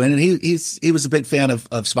I was doing, and he was a big fan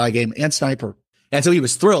of Spy Game and Sniper. And so he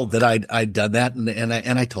was thrilled that I'd done that.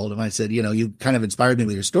 And I told him, I said, you kind of inspired me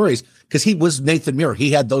with your stories, because he was Nathan Muir.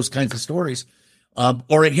 He had those kinds of stories.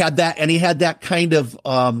 Or he had that, and he had that kind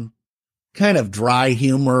of dry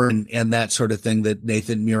humor and that sort of thing that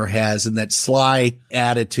Nathan Muir has, and that sly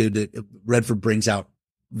attitude that Redford brings out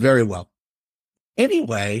very well.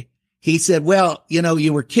 Anyway, he said, well,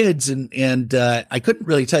 you were kids and I couldn't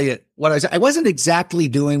really tell you what I was. I wasn't exactly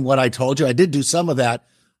doing what I told you. I did do some of that,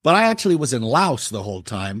 but I actually was in Laos the whole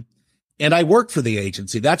time, and I worked for the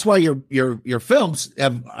agency. That's why your films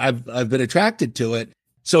I've been attracted to it.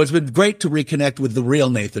 So it's been great to reconnect with the real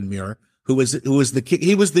Nathan Muir, who was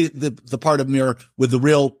the part of Muir with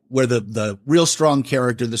the real strong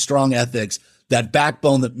character, the strong ethics, that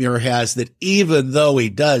backbone that Muir has, that even though he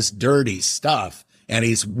does dirty stuff and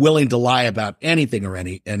he's willing to lie about anything or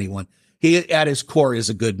anyone, he at his core is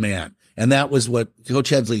a good man. And that was what Coach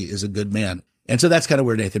Headley is, a good man. And so that's kind of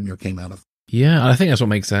where Nathan Muir came out of. Yeah, I think that's what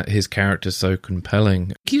makes his character so compelling.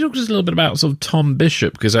 Can you talk just a little bit about sort of Tom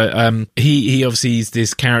Bishop? Because he obviously is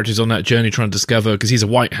this character's on that journey trying to discover, because he's a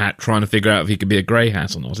white hat trying to figure out if he could be a grey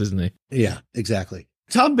hat or not, isn't he? Yeah, exactly.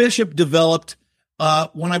 Tom Bishop developed,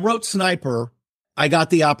 when I wrote Sniper, I got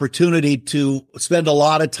the opportunity to spend a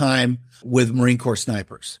lot of time with Marine Corps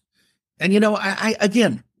snipers. And, I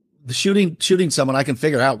again, the shooting someone, I can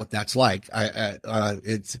figure out what that's like.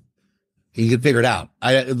 You can figure it out.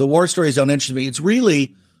 The war stories don't interest me. It's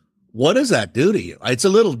really, what does that do to you? It's a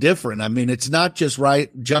little different. I mean, it's not just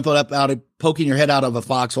jumping up poking your head out of a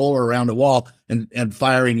foxhole or around a wall and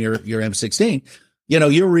firing your M16.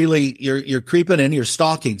 You're creeping in, you're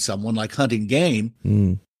stalking someone, like hunting game.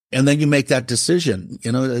 And then you make that decision.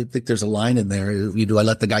 I think there's a line in there. Do I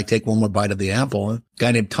let the guy take one more bite of the apple? A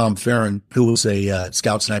guy named Tom Farron, who was a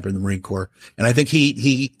scout sniper in the Marine Corps. And I think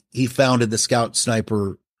he founded the Scout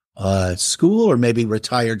Sniper school, or maybe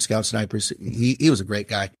retired scout snipers. He was a great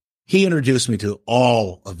guy. He introduced me to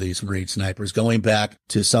all of these Marine snipers, going back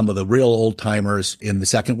to some of the real old timers in the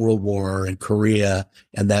Second World War and Korea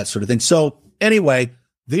and that sort of thing. So anyway,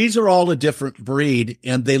 these are all a different breed,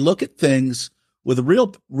 and they look at things with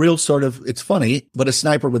a real sort of, it's funny, but a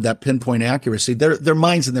sniper with that pinpoint accuracy, their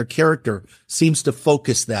minds and their character seems to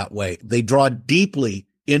focus that way. They draw deeply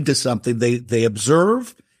into something. They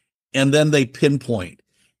observe, and then they pinpoint.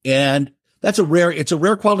 And it's a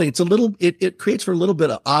rare quality. It creates for a little bit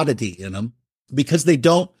of oddity in them, because they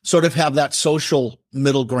don't sort of have that social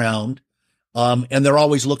middle ground. And they're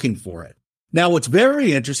always looking for it. Now, what's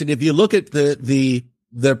very interesting, if you look at the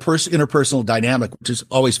interpersonal dynamic, which is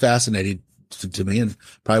always fascinating to me, and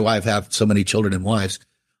probably why I've had so many children and wives,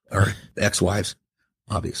 or ex-wives,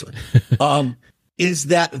 obviously, is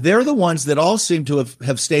that they're the ones that all seem to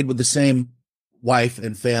have stayed with the same wife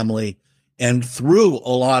and family. And through a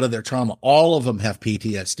lot of their trauma, all of them have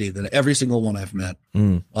PTSD. That every single one I've met,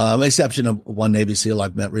 exception of one Navy SEAL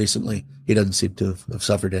I've met recently. He doesn't seem to have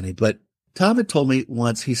suffered any. But Tom had told me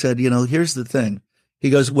once, he said, here's the thing. He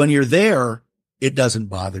goes, when you're there, it doesn't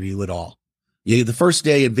bother you at all. The first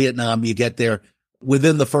day in Vietnam, you get there,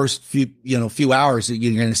 within the first few hours,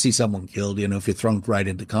 you're going to see someone killed, if you're thrown right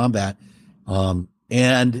into combat.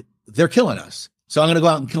 And they're killing us. So I'm going to go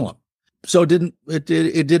out and kill them. So I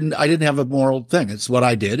didn't have a moral thing. It's what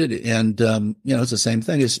I did. It's the same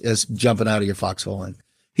thing as jumping out of your foxhole. And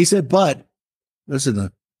he said, but this is in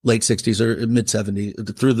the late 60s or mid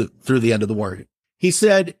 70s, through the end of the war. He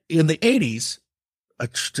said in the 80s,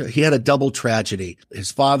 he had a double tragedy.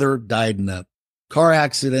 His father died in a car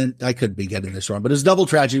accident. I could be getting this wrong, but his double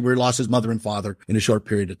tragedy where he lost his mother and father in a short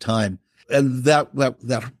period of time. And that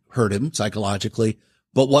hurt him psychologically.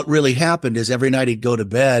 But what really happened is every night he'd go to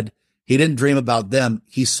bed, he didn't dream about them.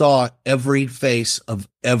 He saw every face of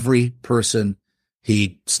every person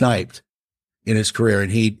he sniped in his career.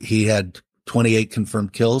 And he had 28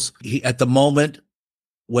 confirmed kills. At the moment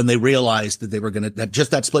when they realized that they were going to,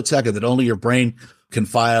 just that split second, that only your brain can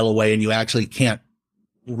file away and you actually can't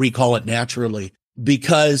recall it naturally,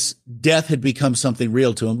 because death had become something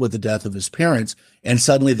real to him with the death of his parents. And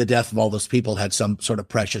suddenly the death of all those people had some sort of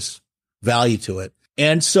precious value to it.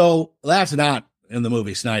 And so that's not in the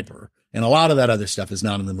movie Sniper. And a lot of that other stuff is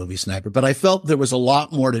not in the movie Sniper. But I felt there was a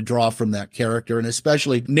lot more to draw from that character. And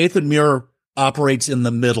especially Nathan Muir operates in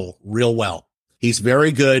the middle real well. He's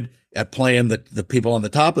very good at playing the people on the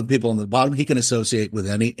top and the people on the bottom. He can associate with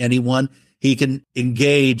anyone. He can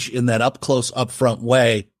engage in that up close, up front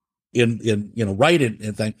way in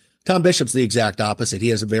thing. Tom Bishop's the exact opposite. He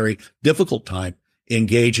has a very difficult time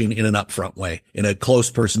engaging in an upfront way, in a close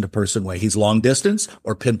person to person way. He's long distance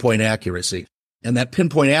or pinpoint accuracy. And that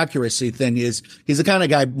pinpoint accuracy thing is, he's the kind of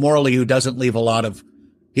guy morally who doesn't leave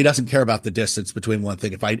he doesn't care about the distance between one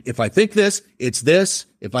thing. If I think this, it's this.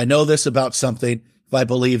 If I know this about something, if I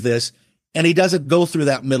believe this, and he doesn't go through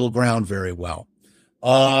that middle ground very well.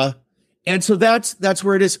 And so that's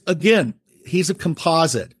where it is. Again, he's a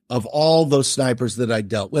composite of all those snipers that I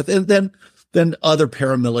dealt with. And then other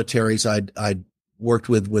paramilitaries I'd worked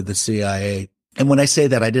with the CIA. And when I say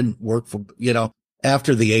that, I didn't work for,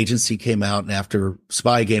 after the agency came out and after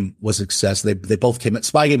Spy Game was a success, they both came out.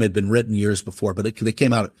 Spy Game had been written years before, but they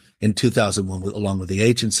came out in 2001 along with the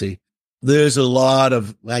agency. There's a lot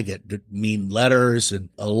of, I get mean letters and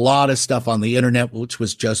a lot of stuff on the internet, which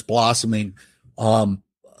was just blossoming,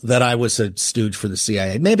 that I was a stooge for the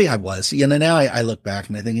CIA. Maybe I was, now I look back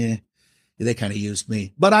and I think, they kind of used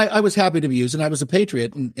me, but I was happy to be used and I was a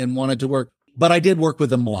patriot and wanted to work, but I did work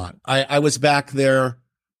with them a lot. I was back there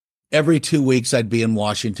every 2 weeks. I'd be in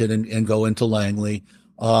Washington and go into Langley.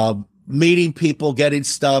 meeting people, getting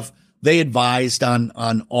stuff. They advised on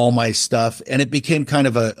all my stuff, and it became kind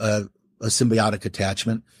of a symbiotic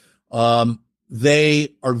attachment.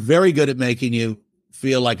 They are very good at making you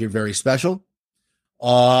feel like you're very special.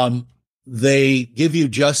 They give you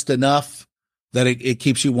just enough that it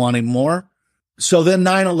keeps you wanting more. So then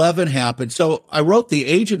 9/11 happened. So I wrote The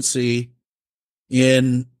Agency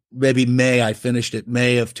in maybe May. I finished it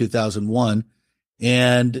May of 2001.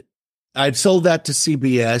 And I'd sold that to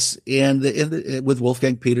CBS and with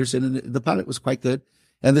Wolfgang Peterson, and the pilot was quite good.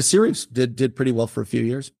 And the series did pretty well for a few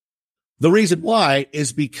years. The reason why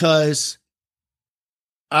is because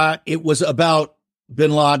it was about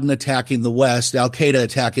bin Laden attacking the West, Al-Qaeda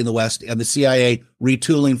attacking the West, and the CIA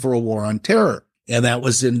retooling for a war on terror. And that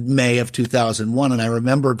was in May of 2001. And I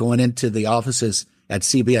remember going into the offices at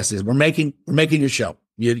CBS. They said, we're making your show.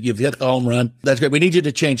 You've hit the home run. That's great. We need you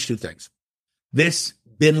to change two things. This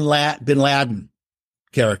bin Laden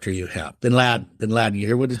character you have. Bin Laden. You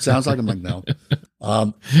hear what it sounds like? I'm like, no.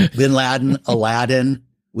 Bin Laden, Aladdin.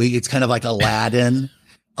 It's kind of like Aladdin.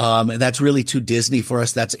 And that's really too Disney for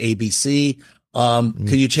us. That's ABC. Can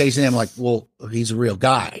you change the name? I'm like, well, he's a real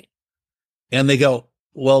guy. And they go,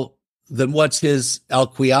 well, then what's his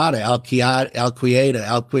Al-Qaeda?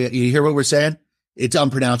 You hear what we're saying? It's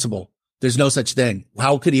unpronounceable. There's no such thing.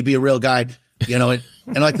 How could he be a real guy? You know, and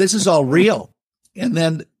like, this is all real. And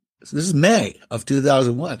then this is May of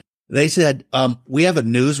 2001. They said, we have a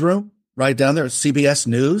newsroom right down there, CBS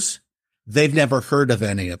News. They've never heard of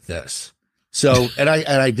any of this. So, and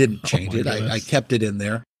I didn't change it. I kept it in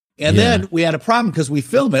there. And then we had a problem because we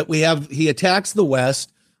film it. He attacks the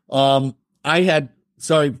West.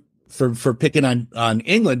 Sorry for picking on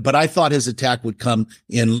England, but I thought his attack would come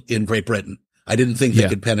in Great Britain. I didn't think they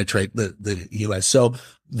could penetrate the U.S. So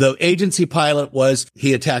the Agency pilot was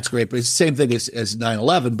he attacks Great Britain. It's the same thing as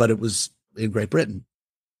 9/11, but it was in Great Britain.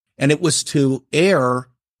 And it was to air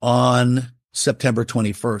on September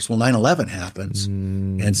 21st. Well, 9/11 happens.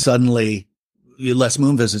 And suddenly Les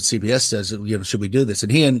Moon visits CBS, says, should we do this?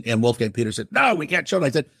 And he and Wolfgang Peterson said, no, we can't show it.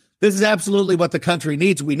 I said, this is absolutely what the country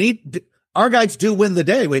needs. Our guys do win the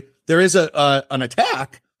day. There is an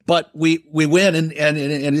attack, but we win and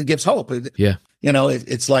it gives hope. Yeah. You know,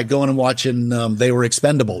 it's like going and watching, They Were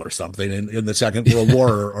Expendable or something in the Second World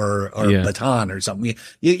War or Baton or something.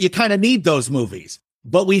 You kind of need those movies,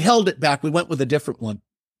 but we held it back. We went with a different one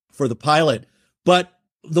for the pilot. But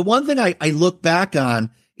the one thing I look back on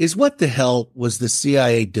is what the hell was the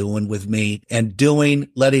CIA doing with me and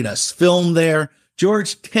letting us film there?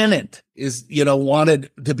 George Tenet wanted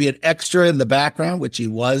to be an extra in the background, which he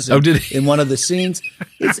was in one of the scenes.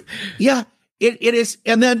 It is.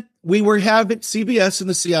 And then we were having CBS and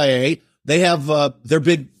the CIA. They have their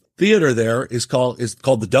big theater there is called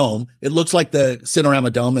the Dome. It looks like the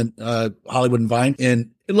Cinerama Dome in Hollywood and Vine.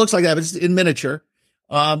 And it looks like that, but it's in miniature.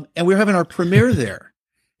 And we were having our premiere there.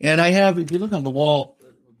 And if you look on the wall,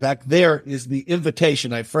 back there is the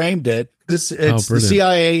invitation. I framed it. The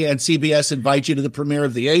CIA and CBS invite you to the premiere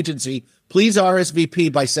of The Agency. Please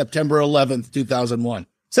RSVP by September 11th, 2001. It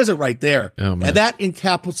says it right there. Oh, man. And that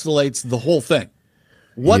encapsulates the whole thing.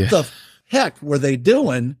 What the heck were they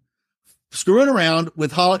doing? Screwing around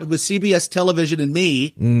with CBS television and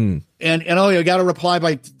me. And you got to reply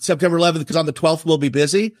by September 11th because on the 12th we'll be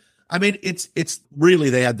busy. I mean, it's really,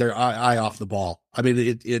 they had their eye off the ball. I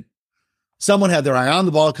mean, someone had their eye on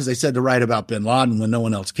the ball because they said to write about bin Laden when no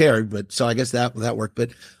one else cared. But so I guess that worked.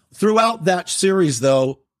 But throughout that series,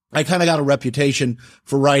 though, I kind of got a reputation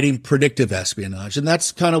for writing predictive espionage. And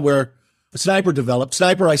that's kind of where Sniper developed.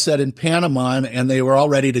 Sniper, I said in Panama, and they were all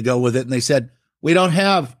ready to go with it. And they said, we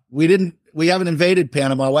haven't invaded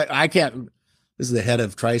Panama. I can't. This is the head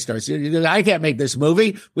of TriStar. I can't make this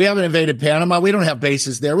movie. We haven't invaded Panama. We don't have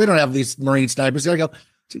bases there. We don't have these Marine snipers. I go,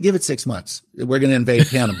 give it 6 months. We're going to invade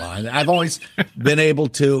Panama. And I've always been able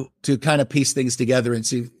to kind of piece things together and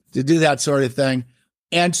to do that sort of thing.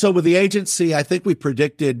 And so with The Agency, I think we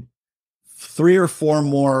predicted 3 or 4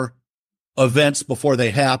 more events before they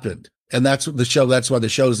happened. And that's the show. That's why the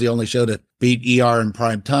show is the only show to beat ER in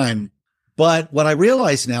prime time. But what I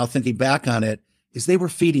realize now, thinking back on it, is they were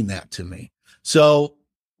feeding that to me. So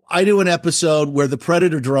I do an episode where the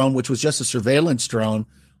Predator drone, which was just a surveillance drone,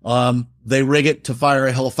 they rig it to fire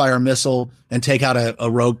a Hellfire missile and take out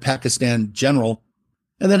a rogue Pakistan general.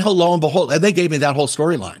 And then lo and behold, and they gave me that whole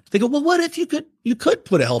storyline. They go, well, what if you could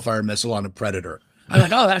put a Hellfire missile on a Predator? I'm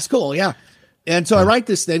like, oh, that's cool. Yeah. And so I write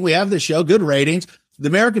this thing. We have this show, good ratings. The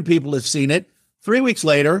American people have seen it. 3 weeks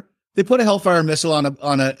later, they put a Hellfire missile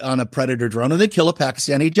on a Predator drone and they kill a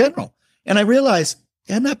Pakistani general. And I realize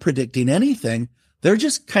I'm not predicting anything. They're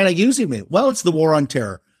just kind of using me. Well, it's the war on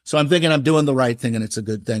terror. So I'm thinking I'm doing the right thing and it's a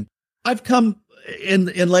good thing. I've come in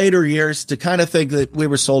later years to kind of think that we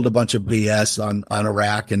were sold a bunch of BS on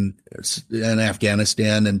Iraq and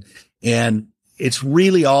Afghanistan. And it's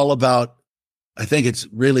really all about, I think it's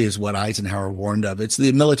really is what Eisenhower warned of. It's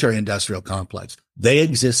the military industrial complex. They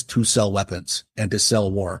exist to sell weapons and to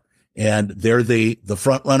sell war. And they're the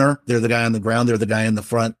front runner. They're the guy on the ground. They're the guy in the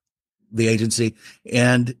front, the agency.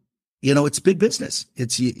 And, it's big business.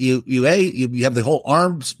 It's you have the whole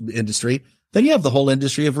arms industry. Then you have the whole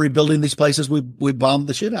industry of rebuilding these places we bombed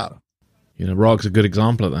the shit out of. Iraq's a good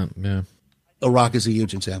example of that. Yeah. Iraq is a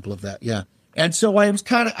huge example of that. Yeah. And so I was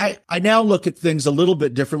I now look at things a little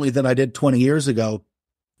bit differently than I did 20 years ago,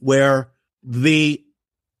 where the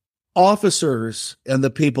officers and the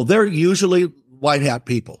people, they're usually white hat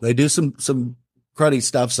people. They do some cruddy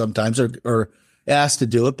stuff sometimes or asked to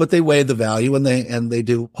do it, but they weigh the value and they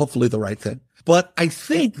do hopefully the right thing. But I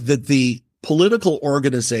think that the political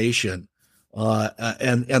organization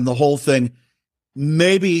and the whole thing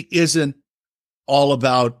maybe isn't all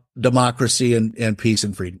about democracy and peace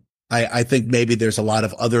and freedom. I think maybe there's a lot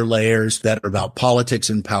of other layers that are about politics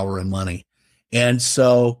and power and money. And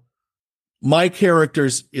so my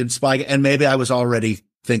characters in Spy, and maybe I was already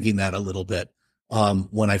thinking that a little bit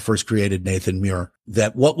when I first created Nathan Muir,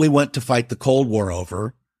 that what we went to fight the Cold War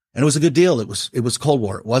over, and it was a good deal. It was Cold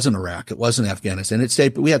War. It wasn't Iraq. It wasn't Afghanistan. It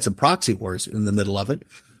stayed, but we had some proxy wars in the middle of it.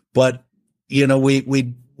 But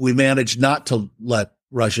we managed not to let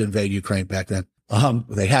Russia invade Ukraine back then.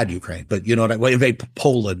 They had Ukraine, but invade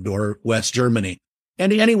Poland or West Germany.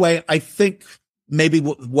 And anyway, I think maybe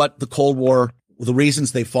what the Cold War, the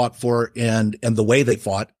reasons they fought for and the way they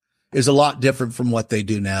fought is a lot different from what they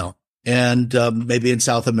do now. And maybe in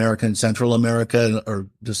South America and Central America, or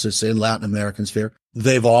just to say Latin American sphere,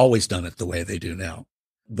 they've always done it the way they do now.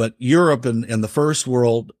 But Europe and the first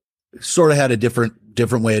world sort of had a different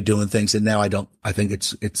way of doing things. And now I think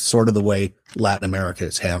it's sort of the way Latin America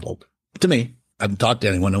is handled. To me, I haven't talked to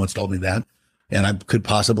anyone. No one's told me that. And I could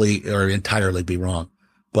possibly or entirely be wrong.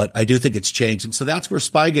 But I do think it's changed. And so that's where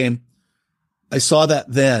Spy Game, I saw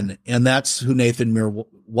that then. And that's who Nathan Muir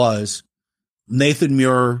was. Nathan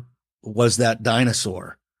Muir was that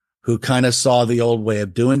dinosaur who kind of saw the old way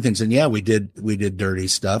of doing things. And yeah, we did dirty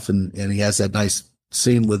stuff. And he has that nice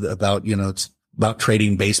scene about, it's about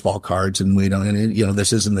trading baseball cards and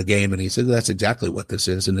this isn't the game. And he said, that's exactly what this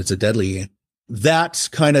is. And it's a deadly game. That's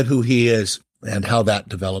kind of who he is and how that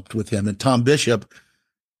developed with him. And Tom Bishop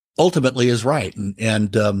ultimately is right.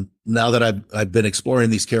 And now that I've been exploring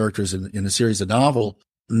these characters in a series of novels,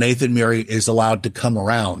 Nathan Muir is allowed to come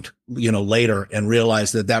around, later and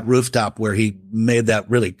realize that rooftop where he made that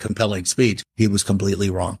really compelling speech, he was completely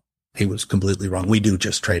wrong. He was completely wrong. We do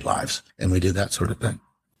just trade lives and we do that sort of thing.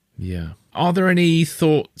 Yeah. Are there any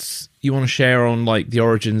thoughts you want to share on the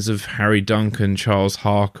origins of Harry Duncan, Charles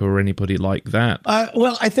Harker, or anybody like that?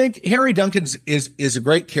 Well, I think Harry Duncan is a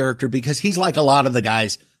great character because he's like a lot of the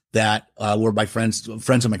guys that were my friends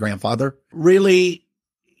of my grandfather. Really,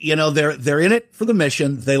 they're in it for the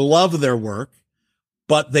mission. They love their work,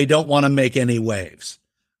 but they don't want to make any waves.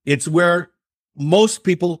 It's where most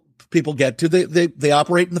people get to. They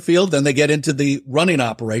operate in the field, then they get into the running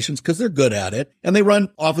operations because they're good at it, and they run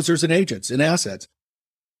officers and agents and assets.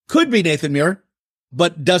 Could be Nathan Muir,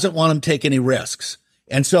 but doesn't want them to take any risks.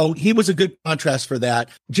 And so he was a good contrast for that.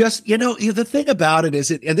 Just, the thing about it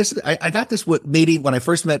is, I got this meeting when I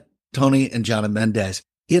first met Tony and Jana Mendez.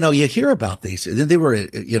 You hear about these. They were,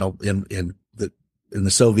 in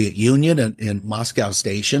the Soviet Union and in Moscow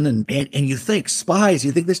Station. And you think spies,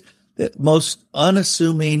 you think this, the most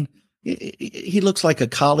unassuming, he looks like a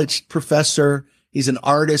college professor. He's an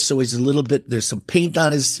artist. So he's there's some paint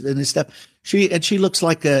on his stuff. She looks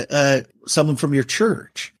like someone from your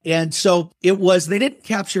church. And so they didn't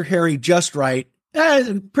capture Harry just right.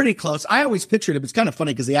 Pretty close. I always pictured him. It's kind of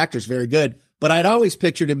funny because the actor's very good, but I'd always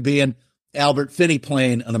pictured him being Albert Finney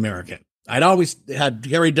playing an American. I'd always had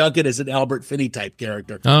Harry Duncan as an Albert Finney type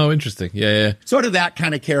character. Oh, interesting. Yeah. Sort of that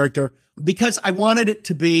kind of character because I wanted it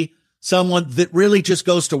to be someone that really just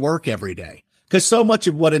goes to work every day. Because so much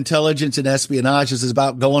of what intelligence and espionage is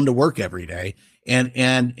about going to work every day and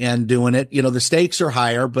doing it. The stakes are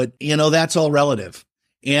higher, but that's all relative.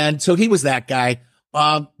 And so he was that guy.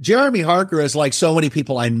 Jeremy Harker is like so many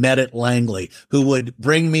people I met at Langley who would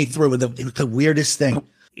bring me through with the weirdest thing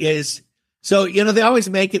is, so, they always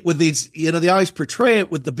make it with these, they always portray it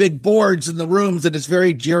with the big boards in the rooms and it's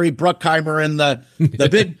very Jerry Bruckheimer and the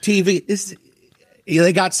big TV.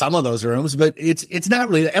 They got some of those rooms, but it's not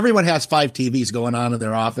really, everyone has 5 TVs going on in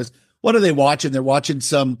their office. What are they watching? They're watching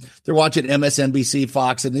MSNBC,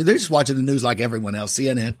 Fox, and they're just watching the news like everyone else,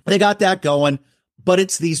 CNN. They got that going, but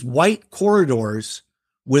it's these white corridors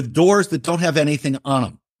with doors that don't have anything on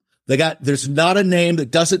them. There's not a name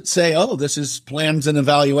that doesn't say, oh, this is plans and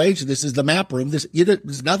evaluation. This is the map room.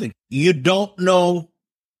 There's nothing. You don't know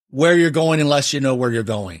where you're going unless you know where you're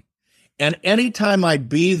going. And anytime I'd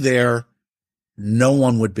be there, no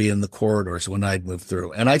one would be in the corridors when I'd move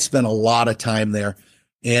through. And I spent a lot of time there.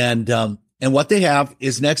 And what they have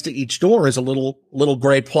is next to each door is a little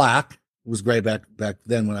gray plaque. It was gray back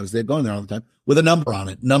then when I was there, going there all the time, with a number on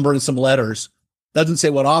it, number and some letters. Doesn't say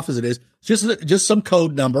what office it is, just some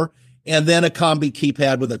code number, and then a combi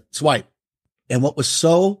keypad with a swipe. And what was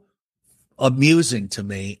so amusing to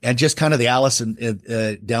me, and just kind of the Alice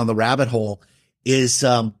down the rabbit hole, is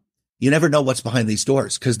you never know what's behind these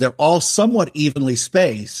doors because they're all somewhat evenly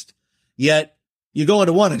spaced. Yet you go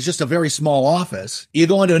into one, it's just a very small office. You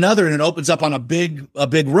go into another, and it opens up on a big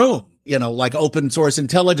room. Like open source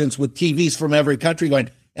intelligence with TVs from every country going.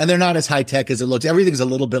 And they're not as high tech as it looks. Everything's a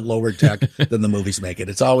little bit lower tech than the movies make it.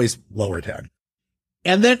 It's always lower tech.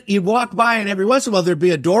 And then you walk by, and every once in a while there'd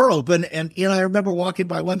be a door open. And, I remember walking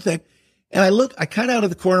by one thing, and I kind of out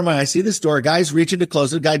of the corner of my eye, I see this door, a guy's reaching to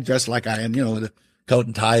close it, a guy dressed like I am, with a coat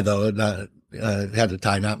and tie though, and, had a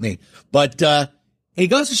tie, not me. But, he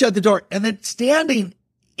goes to shut the door, and then standing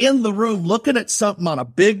in the room, looking at something on a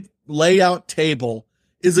big layout table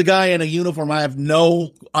is a guy in a uniform. I have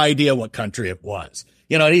no idea what country it was.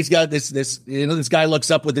 And he's got this guy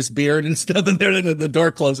looks up with this beard and stuff, and then the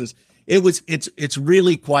door closes. It's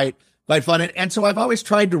really quite fun. And so I've always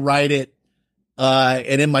tried to write it,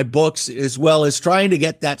 and in my books, as well as trying to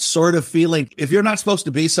get that sort of feeling. If you're not supposed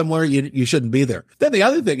to be somewhere, you shouldn't be there. Then the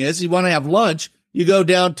other thing is, you want to have lunch, you go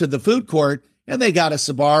down to the food court, and they got a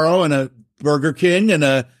Sbarro and a Burger King and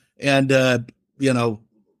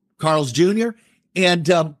Carl's Jr. And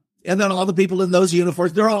then all the people in those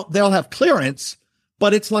uniforms, they'll have clearance.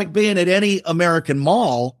 But it's like being at any American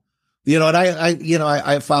mall, and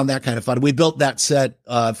I found that kind of fun. We built that set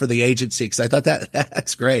for the agency because I thought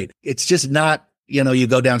that's great. It's just not, you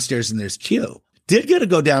go downstairs and there's queue. Did get to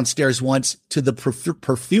go downstairs once to the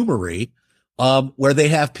perfumery where they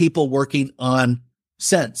have people working on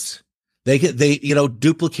scents. They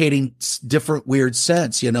duplicating different weird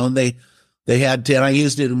scents, and they had to, and I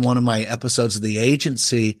used it in one of my episodes of the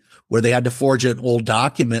agency where they had to forge an old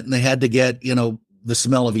document and they had to get, the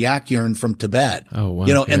smell of yak urine from Tibet. Oh,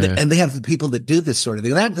 wow. And they have the people that do this sort of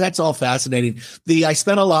thing. That's all fascinating. I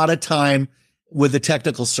spent a lot of time with the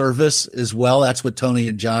technical service as well. That's what Tony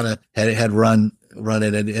and Jana had run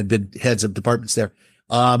it and had been heads of departments there.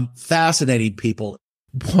 Fascinating people.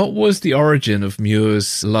 What was the origin of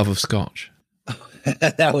Muir's love of Scotch?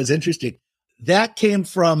 That was interesting. That came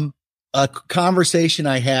from a conversation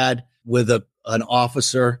I had with an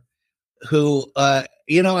officer who,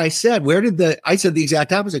 I said, I said the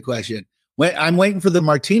exact opposite question. I'm waiting for the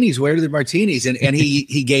martinis. Where are the martinis? And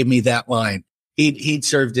he gave me that line. He'd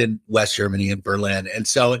served in West Germany and Berlin. And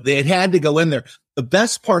so they had to go in there. The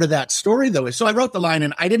best part of that story though is, so I wrote the line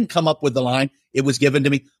and I didn't come up with the line. It was given to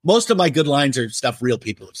me. Most of my good lines are stuff real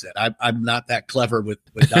people have said. I'm not that clever with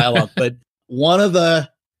dialogue, but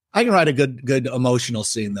I can write a good emotional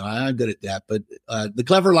scene though. I'm good at that. But the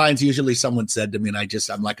clever lines usually someone said to me, and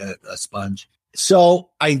I'm like a sponge.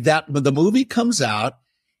 So the movie comes out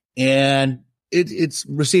and it's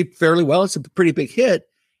received fairly well. It's a pretty big hit.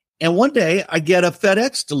 And one day I get a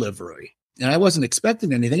FedEx delivery and I wasn't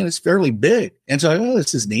expecting anything, and it's fairly big. And so I go, oh,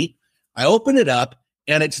 this is neat. I open it up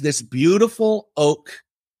and it's this beautiful oak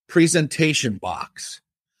presentation box,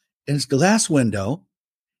 and it's glass window,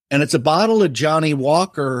 and it's a bottle of Johnny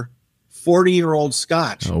Walker 40-year-old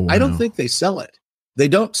Scotch. Oh, wow. I don't think they sell it. They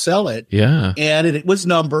don't sell it. Yeah. And it was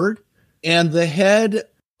numbered. And the head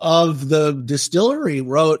of the distillery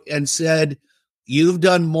wrote and said, "You've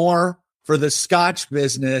done more for the Scotch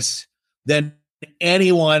business than any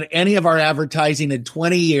of our advertising in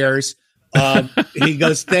 20 years. He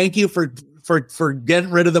goes, "Thank you for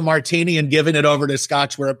getting rid of the martini and giving it over to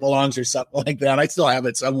Scotch where it belongs," or something like that. I still have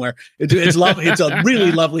it somewhere. It's lovely. It's a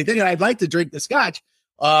really lovely thing. And I'd like to drink the Scotch,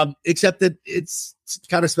 except that it's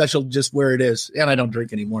kind of special just where it is. And I don't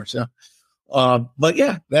drink anymore. So, but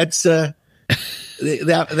yeah, that's, that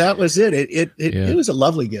was it. It was a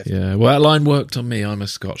lovely gift. Yeah. Well, that line worked on me. I'm a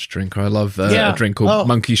Scotch drinker. I love a drink called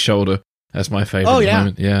Monkey Shoulder. That's my favorite. Oh, yeah.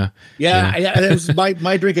 Moment. Yeah. It was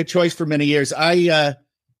my drink of choice for many years. I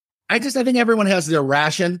think everyone has their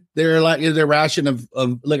ration. Their ration of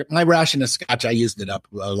liquor. My ration of Scotch, I used it up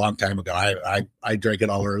a long time ago. I drank it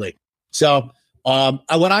all early. So,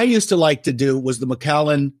 what I used to like to do was the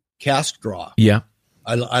Macallan cask draw. Yeah.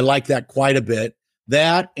 I like that quite a bit.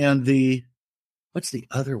 That and what's the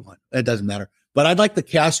other one? It doesn't matter. But I'd like the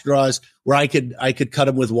cast draws where I could cut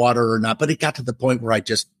them with water or not. But it got to the point where I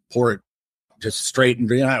just pour it just straight and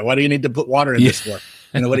what do you need to put water in this for?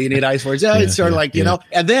 What do you need ice for? It's sort of like,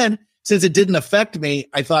 and then since it didn't affect me,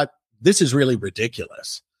 I thought this is really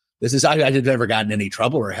ridiculous. I had never gotten any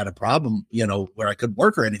trouble or had a problem, where I couldn't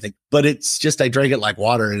work or anything, but it's just, I drank it like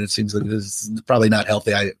water and it seems like this is probably not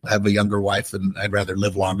healthy. I have a younger wife and I'd rather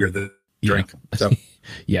live longer than drink. So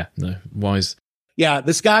yeah, no, wise. Yeah,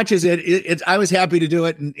 the Scotch is it. I was happy to do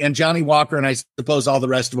it, and Johnny Walker and I suppose all the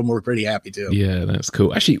rest of them were pretty happy too. Yeah, that's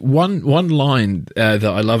cool. Actually, one line that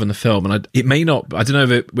I love in the film, and it may not. I don't know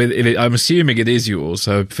if it. I'm assuming it is yours,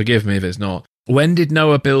 so forgive me if it's not. When did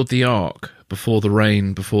Noah build the ark? Before the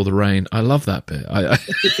rain. I love that bit.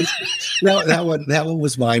 That one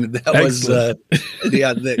was mine. That Excellent.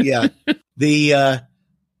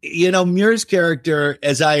 Was Muir's character,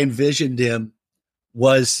 as I envisioned him,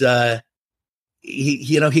 was.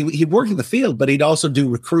 He'd work in the field, but he'd also do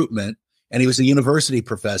recruitment, and he was a university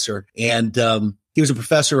professor, and he was a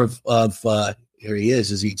professor of here he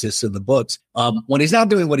is as he exists in the books. When he's not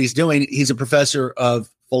doing what he's doing, he's a professor of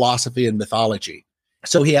philosophy and mythology.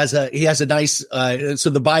 So he has a nice so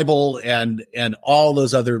the Bible and all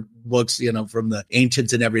those other books, from the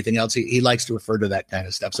ancients and everything else. He likes to refer to that kind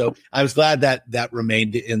of stuff. So I was glad that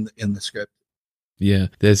remained in the script. Yeah,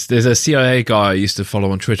 there's a CIA guy I used to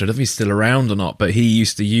follow on Twitter. I don't know if he's still around or not, but he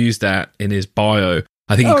used to use that in his bio.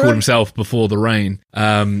 I think he called himself Before the Rain. So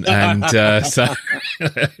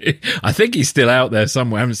I think he's still out there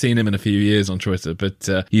somewhere. I haven't seen him in a few years on Twitter, but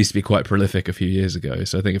he used to be quite prolific a few years ago.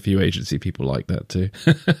 So I think a few agency people like that too.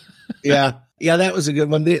 Yeah, that was a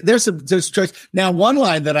good one. There's choice. Now, one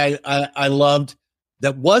line that I loved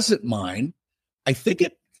that wasn't mine, I think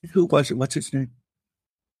who was it? What's his name?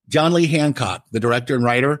 John Lee Hancock, the director and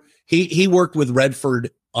writer, he worked with Redford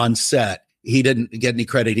on set. He didn't get any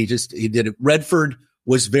credit. He did it. Redford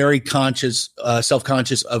was very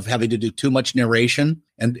self-conscious of having to do too much narration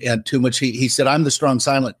and too much. He said, I'm the strong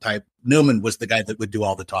silent type. Newman was the guy that would do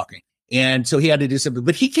all the talking. And so he had to do something,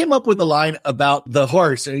 but he came up with a line about the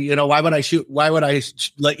horse. Why would I shoot? Why would I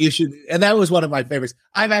let you shoot? And that was one of my favorites.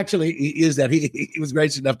 I've actually used that. He was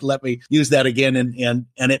gracious enough to let me use that again. And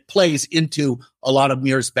it plays into a lot of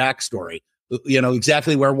Muir's backstory.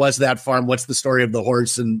 Exactly where was that farm? What's the story of the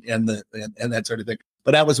horse and that sort of thing.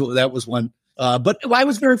 But that was one. But I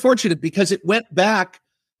was very fortunate because it went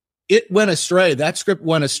astray. That script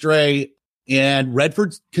went astray, and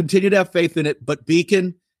Redford continued to have faith in it, but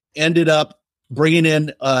Beacon ended up bringing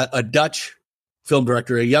in a Dutch film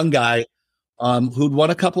director, a young guy who'd won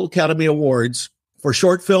a couple Academy Awards for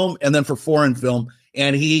short film and then for foreign film.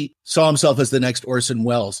 And he saw himself as the next Orson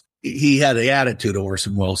Welles. He had the attitude of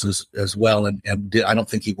Orson Welles as well. And I don't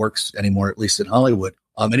think he works anymore, at least in Hollywood.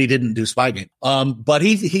 And he didn't do Spygate. But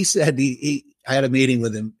he said, I had a meeting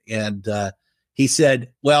with him, and he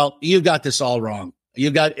said, well, you got this all wrong.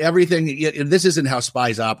 You got everything. This isn't how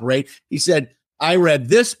spies operate. He said, I read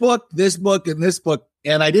this book, and this book,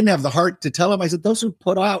 and I didn't have the heart to tell him. I said, those are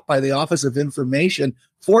put out by the Office of Information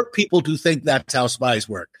for people to think that's how spies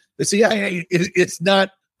work. The CIA, it's not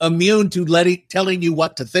immune to telling you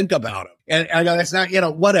what to think about them. And I go, that's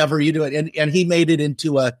not, whatever, you do it. And he made it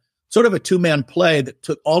into a sort of a two-man play that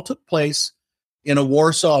took place in a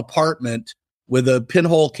Warsaw apartment with a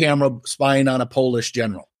pinhole camera spying on a Polish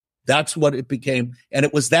general. That's what it became. And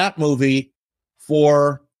it was that movie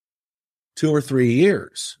for 2 or 3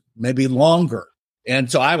 years, maybe longer. And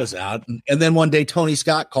so I was out. And then one day, Tony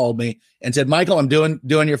Scott called me and said, Michael, I'm doing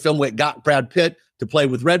your film with Brad Pitt to play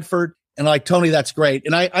with Redford. And I'm like, Tony, that's great.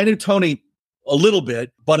 And I knew Tony a little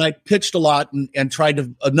bit, but I pitched a lot and tried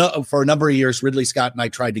to, for a number of years, Ridley Scott and I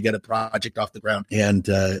tried to get a project off the ground and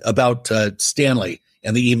about Stanley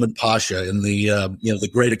and the Eamon Pasha and the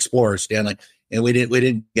great explorer Stanley. And we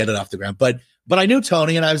didn't get it off the ground. But I knew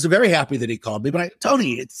Tony, and I was very happy that he called me. But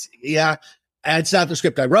Tony, it's not the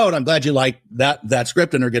script I wrote. I'm glad you like that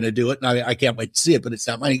script and are going to do it. And I can't wait to see it, but it's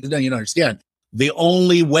not mine. No, you don't understand. The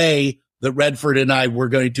only way that Redford and I were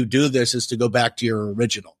going to do this is to go back to your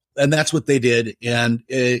original. And that's what they did. And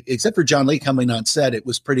except for John Lee coming on set, it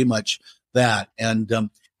was pretty much that. And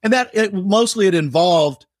that mostly it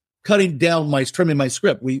involved trimming my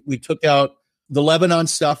script. We took out the Lebanon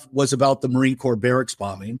stuff was about the Marine Corps barracks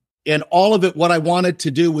bombing. And all of it, what I wanted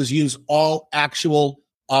to do was use all actual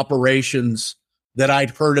operations that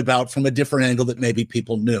I'd heard about from a different angle that maybe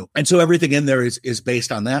people knew. And so everything in there is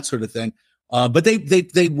based on that sort of thing. But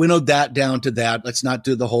they winnowed that down to that. Let's not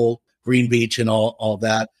do the whole Green Beach and all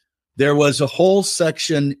that. There was a whole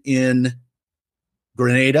section in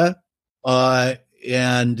Grenada.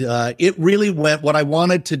 And it really went what I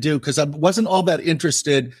wanted to do, because I wasn't all that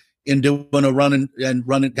interested in doing a running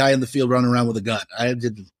guy in the field running around with a gun. I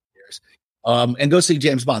did the years. And go see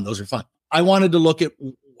James Bond. Those are fun. I wanted to look at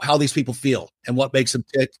how these people feel and what makes them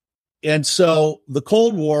tick. And so the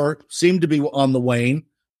Cold War seemed to be on the wane.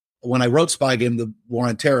 When I wrote Spy Game, the War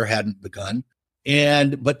on Terror hadn't begun.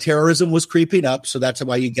 But terrorism was creeping up. So that's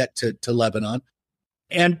why you get to Lebanon.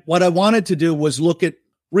 And what I wanted to do was look at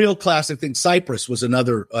real classic things. Cyprus was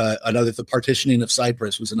the partitioning of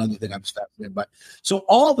Cyprus was another thing I was fascinated by. So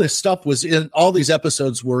all this stuff was in, all these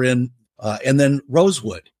episodes were in, and then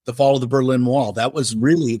Rosewood, the fall of the Berlin Wall. That was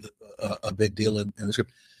really a big deal in the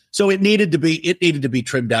script. So it needed to be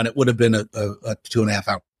trimmed down. It would have been a 2.5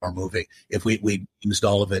 hour movie if we used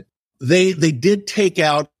all of it. They did take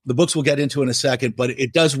out, the books we'll get into in a second, but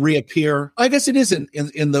it does reappear. I guess it is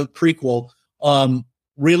in the prequel,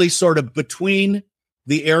 really sort of between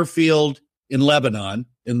the airfield in Lebanon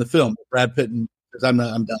in the film, Brad Pitt and I'm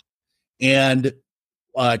done, and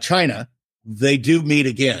China. They do meet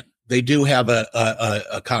again. They do have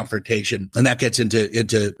a confrontation, and that gets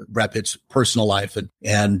into Brad Pitt's personal life,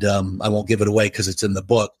 and I won't give it away because it's in the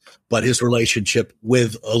book. But his relationship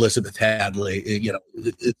with Elizabeth Hadley,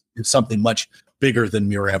 it's something much bigger than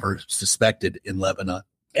Muir ever suspected in Lebanon,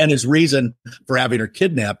 and his reason for having her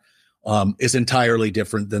kidnapped is entirely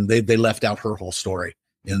different than they left out her whole story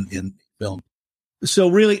in film. So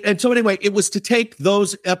really, and so anyway, it was to take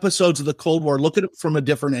those episodes of the Cold War, look at it from a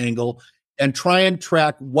different angle, and try and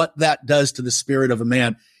track what that does to the spirit of a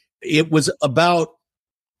man. It was about,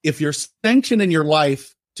 if you're sanctioned in your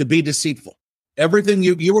life to be deceitful, everything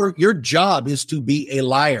your job is to be a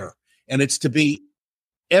liar, and it's to be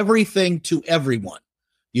everything to everyone.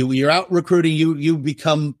 You're out recruiting, you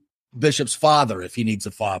become Bishop's father if he needs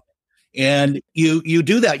a father. And you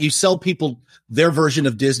do that. You sell people their version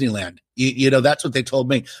of Disneyland. That's what they told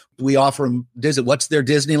me. We offer them Disney. What's their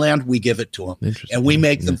Disneyland? We give it to them, and we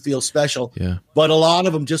make them feel special. Yeah. But a lot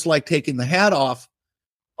of them, just like taking the hat off,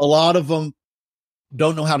 a lot of them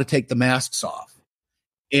don't know how to take the masks off,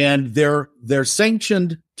 and they're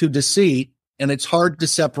sanctioned to deceit. And it's hard to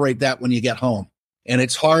separate that when you get home, and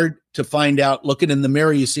it's hard to find out. Looking in the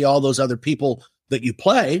mirror, you see all those other people that you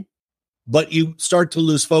play, but you start to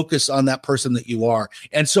lose focus on that person that you are.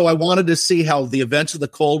 And so I wanted to see how the events of the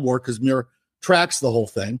Cold War, because Muir tracks the whole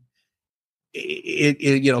thing.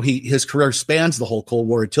 His career spans the whole Cold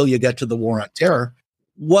War until you get to the War on Terror.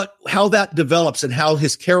 How that develops and how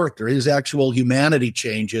his character, his actual humanity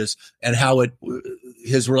changes, and how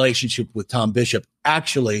his relationship with Tom Bishop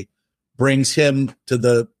actually brings him to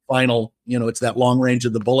the final, it's that long range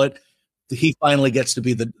of the bullet. He finally gets to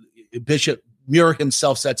be the Bishop. Muir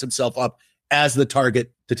himself sets himself up as the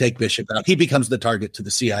target to take Bishop out. He becomes the target to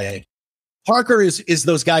the CIA. Parker is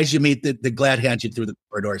those guys you meet that glad hand you through the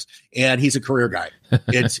corridors, and he's a career guy.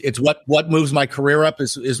 It's what moves my career up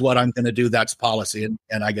is what I'm going to do. That's policy,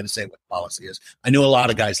 and I got to say what policy is. I knew a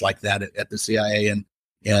lot of guys like that at the CIA,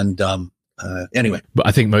 and anyway. But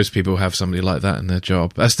I think most people have somebody like that in their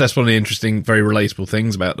job. That's one of the interesting, very relatable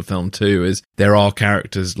things about the film too, is there are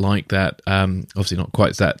characters like that. Obviously not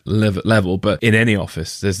quite that level, but in any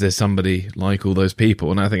office, there's somebody like all those people.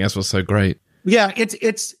 And I think that's what's so great. Yeah,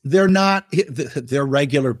 they're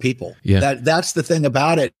regular people. Yeah. That's the thing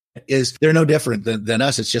about it, is they're no different than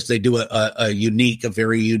us. It's just they do a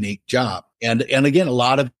very unique job. And again, a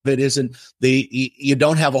lot of it isn't you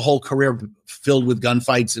don't have a whole career filled with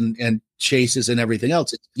gunfights and chases and everything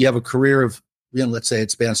else. You have a career of, let's say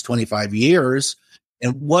it spans 25 years.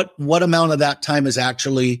 And what amount of that time is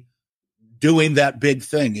actually doing that big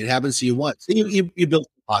thing? It happens to you once. So you build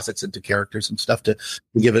composites into characters and stuff to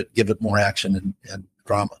give it more action and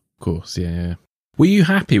drama. Of course. Yeah. Were you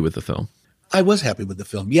happy with the film? I was happy with the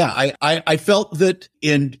film. Yeah. I felt that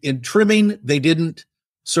in trimming, they didn't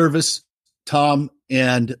service Tom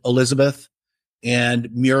and Elizabeth and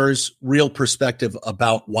Muir's real perspective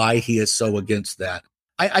about why he is so against that.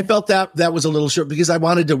 I felt that was a little short, because I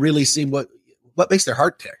wanted to really see what makes their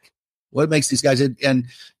heart tick, what makes these guys. And,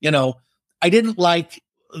 I didn't like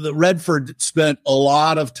the Redford spent a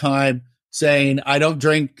lot of time saying, I don't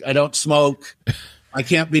drink, I don't smoke, I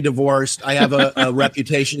can't be divorced. I have a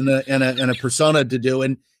reputation and a persona to do.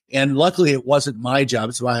 And luckily it wasn't my job.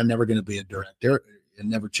 It's why I'm never going to be a director, and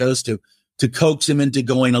never chose to coax him into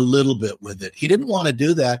going a little bit with it. He didn't want to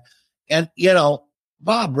do that. And,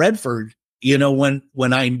 Bob Redford,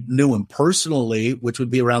 when I knew him personally, which would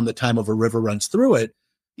be around the time of A River Runs Through It,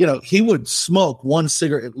 he would smoke one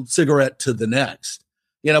cigarette to the next,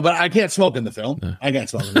 but I can't smoke in the film. No. I can't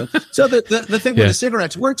smoke in the film. So the thing with the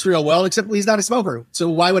cigarettes works real well, except he's not a smoker. So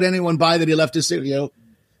why would anyone buy that he left his cigarette?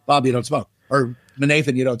 Bob, you don't smoke, or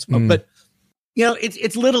Nathan, you don't smoke. But,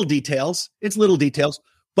 it's little details. It's little details.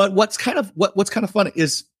 But what's kind of funny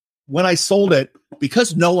is when I sold it,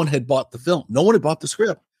 because no one had bought the film, no one had bought the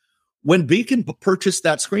script. When Beacon purchased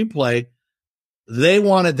that screenplay, they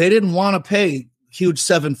didn't want to pay huge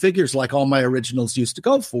 7 figures like all my originals used to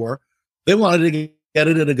go for. They wanted to get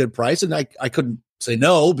it at a good price, and I couldn't say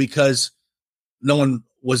no because no one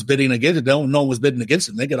was bidding against it. No one was bidding against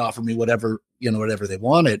it. And they could offer me whatever they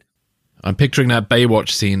wanted. I'm picturing that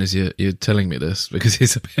Baywatch scene as you're telling me this, because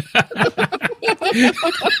he's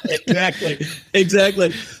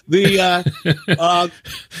exactly.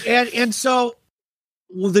 And so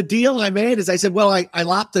the deal I made is I said, well, I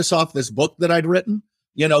lopped this off this book that I'd written,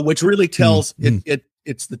 which really tells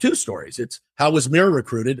it's the 2 stories. It's how was Muir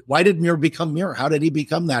recruited? Why did Muir become Muir? How did he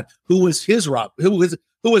become that? Who was his Rob? Who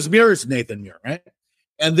was Muir's Nathan Muir, right?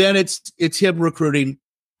 And then it's him recruiting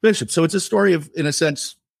Bishop. So it's a story of, in a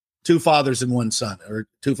sense, 2 fathers and 1 son, or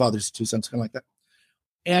 2 fathers, 2 sons, kind of like that.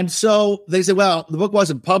 And so they said, well, the book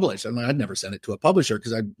wasn't published. And I'd never sent it to a publisher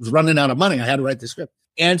because I was running out of money. I had to write the script.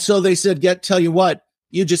 And so they said, tell you what,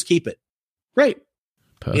 you just keep it. Great.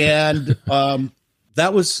 Perfect. And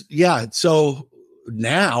that was, So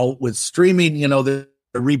now with streaming, they're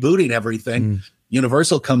rebooting everything.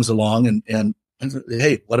 Universal comes along and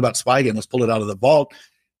hey, what about Spy Game? Let's pull it out of the vault.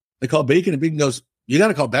 They call Beacon, and Beacon goes, you got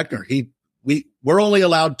to call Beckner. We're only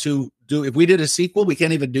allowed to do, if we did a sequel, we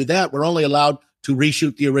can't even do that. We're only allowed to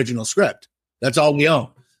reshoot the original script. That's all we own.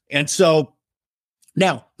 And so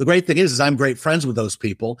now the great thing is I'm great friends with those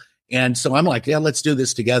people. And so I'm like, yeah, let's do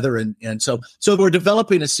this together. And so we're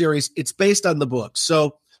developing a series. It's based on the book.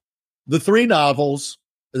 So the 3 novels,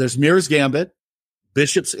 there's Muir's Gambit,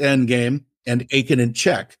 Bishop's Endgame, and Aiken and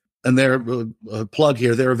Check. And they're a plug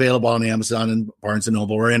here. They're available on Amazon and Barnes &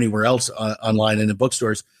 Noble or anywhere else online and in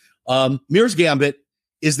bookstores. Muir's Gambit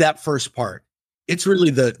is that first part. It's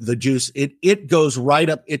really the juice. It goes right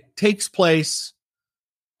up. It takes place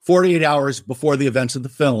 48 hours before the events of the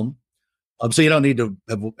film. So you don't need to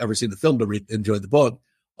have ever seen the film to enjoy the book.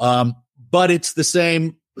 But it's the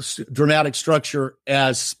same dramatic structure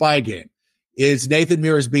as Spy Game. Is Nathan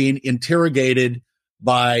Muir is being interrogated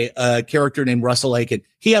by a character named Russell Aiken.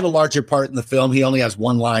 He had a larger part in the film. He only has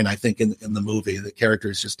 1 line, I think, in the movie. The character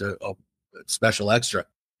is just a special extra.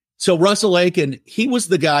 So Russell Aiken, he was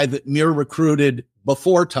the guy that Muir recruited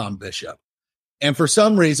before Tom Bishop. And for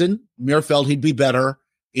some reason, Muir felt he'd be better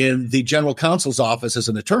in the general counsel's office as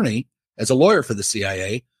an attorney, as a lawyer for the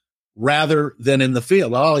CIA, rather than in the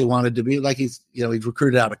field. All he wanted to be, like he's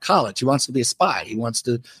recruited out of college. He wants to be a spy. He wants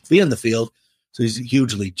to be in the field. So he's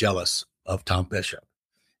hugely jealous of Tom Bishop.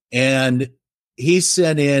 And he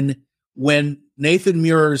sent in, when Nathan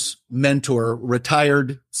Muir's mentor,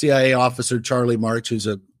 retired CIA officer Charlie March, who's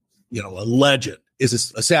a legend,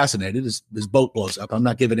 is assassinated. His boat blows up. I'm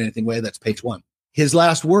not giving anything away. That's page 1. His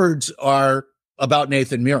last words are about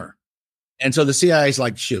Nathan Muir. And so the CIA is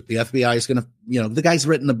like, shoot, the FBI is going to, the guy's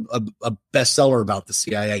written a bestseller about the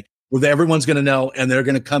CIA where everyone's going to know, and they're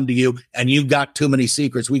going to come to you, and you've got too many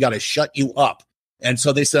secrets. We got to shut you up. And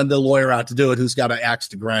so they send the lawyer out to do it, who's got an axe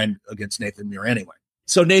to grind against Nathan Muir anyway.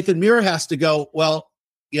 So Nathan Muir has to go, well,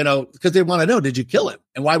 because they want to know, did you kill him?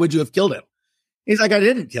 And why would you have killed him? He's like, I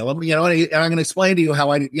didn't kill him, and I'm going to explain to you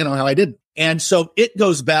how I didn't. And so it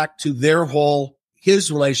goes back to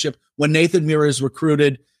his relationship when Nathan Muir is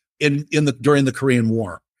recruited during the Korean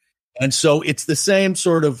War. And so it's the same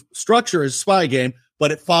sort of structure as Spy Game,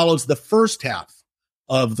 but it follows the first half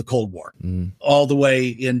of the Cold War all the way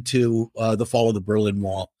into the fall of the Berlin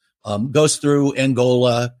Wall. Goes through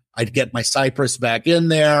Angola. I'd get my Cyprus back in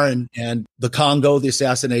there, and the Congo, the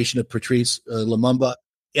assassination of Patrice Lumumba.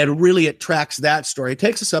 It tracks that story. It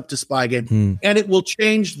takes us up to Spy Game, and it will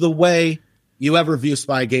change the way you ever view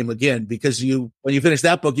Spy Game again, because when you finish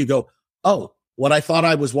that book, you go, oh, what I thought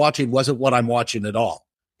I was watching wasn't what I'm watching at all.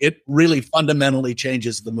 It really fundamentally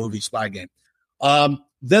changes the movie Spy Game.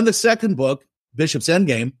 Then the second book, Bishop's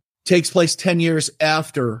Endgame, takes place 10 years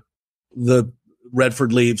after the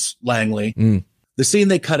Redford leaves Langley. The scene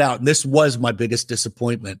they cut out, and this was my biggest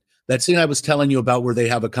disappointment, that scene I was telling you about where they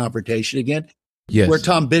have a confrontation again, where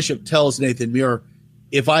Tom Bishop tells Nathan Muir,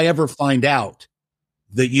 if I ever find out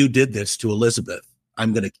that you did this to Elizabeth,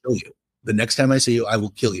 I'm going to kill you. The next time I see you, I will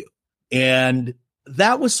kill you. And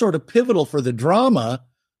that was sort of pivotal for the drama,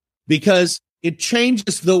 because it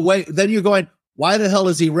changes the way. Then you're going, why the hell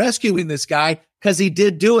is he rescuing this guy? Because he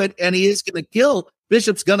did do it, and he is going to kill.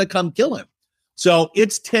 Bishop's going to come kill him. So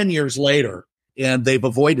it's 10 years later, and they've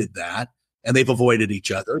avoided that, and they've avoided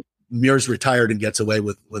each other. Muir's retired and gets away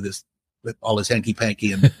with all his hanky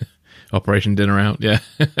panky and Operation Dinner Out. Yeah.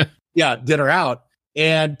 Yeah. Dinner Out.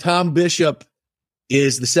 And Tom Bishop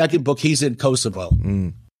is the second book. He's in Kosovo.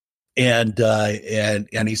 and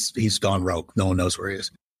he's gone rogue. No one knows where he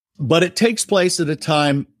is. But it takes place at a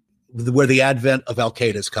time where the advent of Al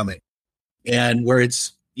Qaeda is coming, and where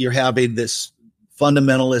you're having this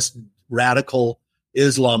fundamentalist radical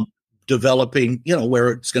Islam developing, where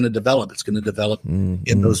it's going to develop. It's going to develop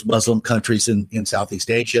in those Muslim countries in Southeast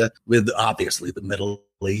Asia, with obviously the Middle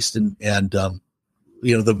East and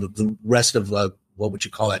the rest of what would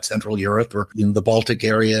you call that, Central Europe, or the Baltic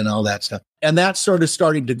area and all that stuff. And that's sort of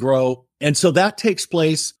starting to grow. And so that takes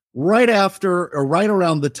place right after or right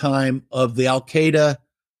around the time of the Al Qaeda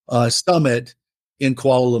summit in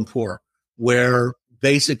Kuala Lumpur, where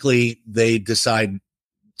basically they decide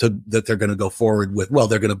that they're going to go forward with,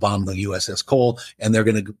 they're going to bomb the USS Cole, and they're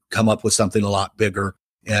going to come up with something a lot bigger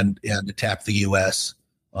and attack the U.S.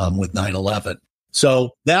 With 9/11.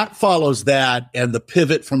 So that follows that, and the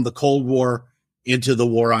pivot from the Cold War into the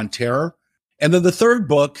War on Terror. And then the third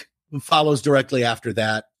book follows directly after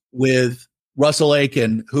that with Russell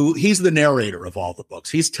Aiken, who he's the narrator of all the books.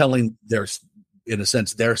 He's telling in a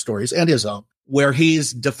sense, their stories and his own, where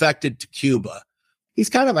he's defected to Cuba. He's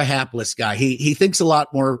kind of a hapless guy. He thinks a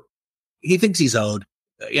lot more. He thinks he's owed,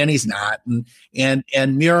 and he's not.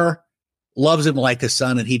 And Muir loves him like a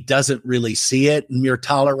son, and he doesn't really see it. And Muir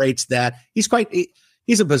tolerates that. He's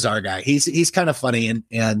a bizarre guy. He's kind of funny,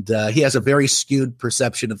 and he has a very skewed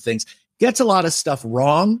perception of things. Gets a lot of stuff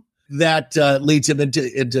wrong that leads him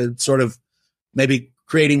into sort of maybe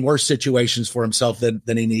creating worse situations for himself than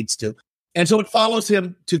he needs to. And so it follows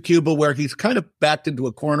him to Cuba, where he's kind of backed into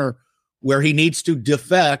a corner where he needs to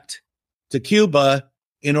defect to Cuba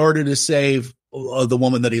in order to save the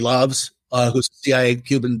woman that he loves, who's a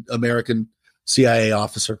Cuban-American CIA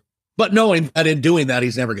officer. But knowing that in doing that,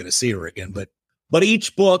 he's never going to see her again. But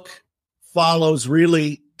each book follows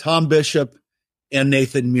really Tom Bishop and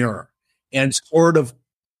Nathan Muir. And sort of,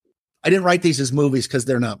 I didn't write these as movies because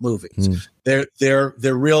they're not movies. They're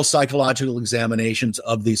real psychological examinations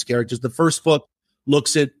of these characters. The first book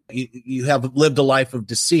looks at, you have lived a life of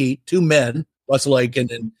deceit. Two men, Russell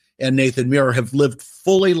Aiken and Nathan Muir, have lived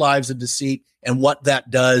fully lives of deceit, and what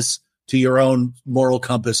that does to your own moral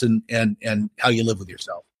compass and how you live with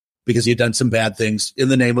yourself, because you've done some bad things in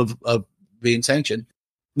the name of being sanctioned.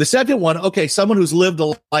 The second one, someone who's lived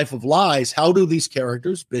a life of lies. How do these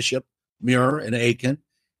characters, Bishop, Muir, and Aiken,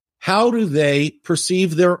 how do they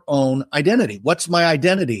perceive their own identity? What's my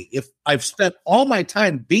identity? If I've spent all my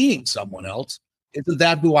time being someone else, isn't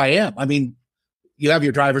that who I am? I mean, you have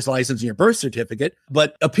your driver's license and your birth certificate,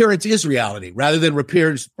 but appearance is reality. Rather than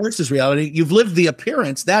appearance versus reality, you've lived the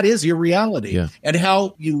appearance. That is your reality. Yeah. And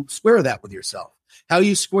how you square that with yourself. How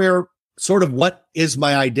you square sort of, what is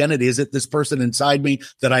my identity? Is it this person inside me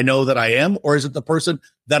that I know that I am? Or is it the person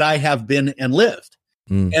that I have been and lived?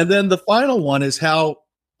 And then the final one is how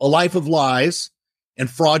a life of lies and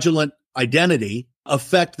fraudulent identity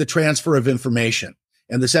affect the transfer of information.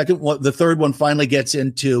 And the third one finally gets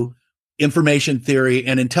into information theory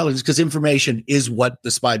and intelligence, because information is what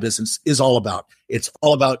the spy business is all about. It's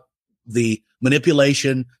all about the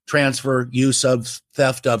manipulation, transfer, use of,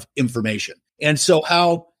 theft of information. And so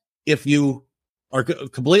how, if you are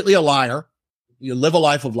completely a liar, you live a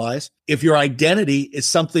life of lies, if your identity is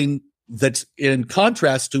something that's in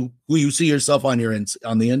contrast to who you see yourself on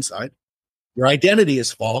the inside, your identity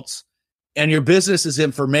is false, and your business is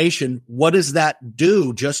information, what does that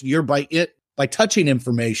do? Just by touching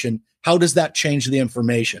information, how does that change the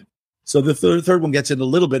information? So the third one gets a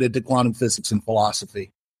little bit into quantum physics and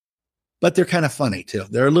philosophy, but they're kind of funny too.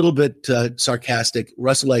 They're a little bit sarcastic.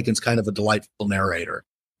 Russell Aiken's kind of a delightful narrator.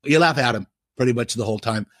 You laugh at him pretty much the whole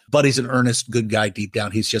time, but he's an earnest, good guy deep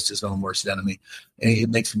down. He's just his own worst enemy, and he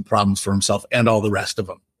makes some problems for himself and all the rest of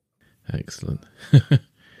them. Excellent.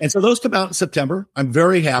 And so those come out in September. I'm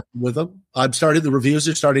very happy with them. The reviews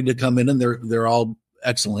are starting to come in, and they're all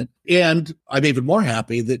excellent. And I'm even more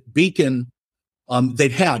happy that Beacon,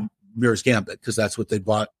 they'd had Muir's Gambit, because that's what they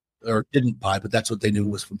bought, or didn't buy, but that's what they knew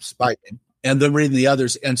was from Spy Game. And they're reading the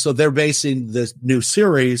others. And so they're basing this new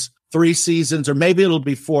series, 3 seasons, or maybe it'll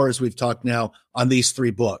be 4, as we've talked now, on these 3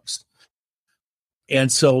 books.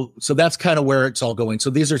 And so that's kind of where it's all going. So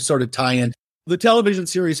these are sort of tie-in. The television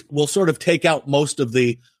series will sort of take out most of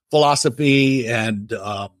the philosophy and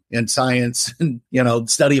science and,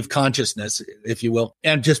 study of consciousness, if you will,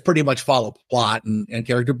 and just pretty much follow plot and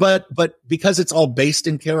character. But because it's all based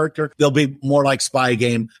in character, they'll be more like Spy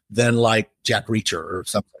Game than like Jack Reacher or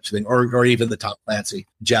some such thing, or even the Tom Clancy,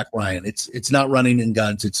 Jack Ryan. It's not running in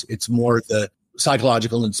guns. It's more the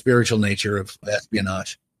psychological and spiritual nature of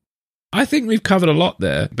espionage. I think we've covered a lot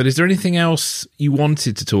there, but is there anything else you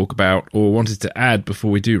wanted to talk about or wanted to add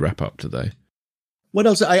before we do wrap up today? What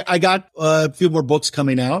else? I got a few more books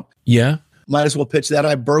coming out. Yeah. Might as well pitch that.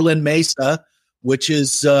 I have Berlin Mesa, which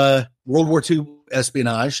is World War II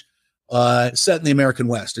espionage set in the American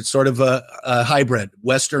West. It's sort of a hybrid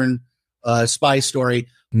Western spy story.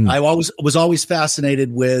 I was always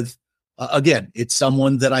fascinated with, again, it's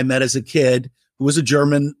someone that I met as a kid who was a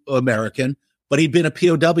German American, but he'd been a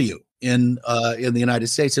POW in the United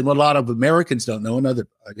States. And what a lot of Americans don't know, and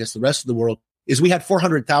I guess the rest of the world, is we had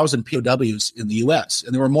 400,000 POWs in the U.S.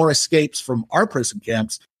 and there were more escapes from our prison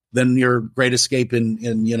camps than your Great Escape in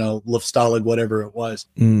Luftstalag, whatever it was.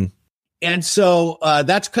 And so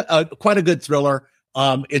that's quite a good thriller.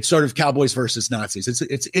 It's sort of cowboys versus Nazis.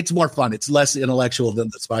 It's more fun. It's less intellectual than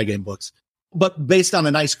the Spy Game books, but based on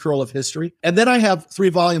a nice curl of history. And then I have 3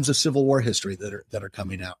 volumes of Civil War history that are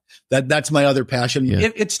coming out. That's my other passion. Yeah.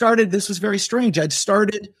 It started. This was very strange.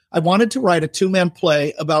 I wanted to write a 2-man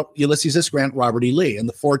play about Ulysses S. Grant, Robert E. Lee, and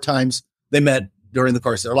the 4 times they met during the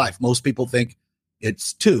course of their life. Most people think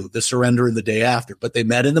it's 2, the surrender and the day after, but they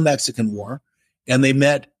met in the Mexican War, and they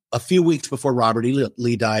met a few weeks before Robert E.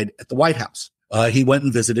 Lee died at the White House. He went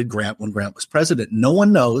and visited Grant when Grant was president. No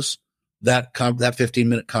one knows that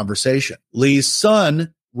 15-minute conversation. Lee's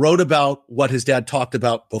son wrote about what his dad talked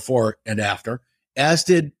about before and after, as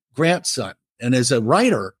did Grant's son. And as a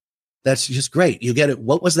writer, that's just great. You get it.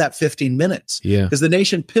 What was that 15 minutes? Yeah. Because the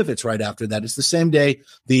nation pivots right after that. It's the same day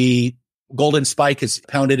the Golden Spike is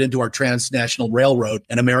pounded into our transnational railroad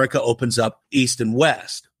and America opens up east and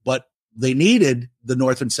west. But they needed the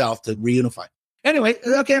North and South to reunify. Anyway,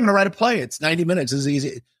 okay, I'm going to write a play. It's 90 minutes. It's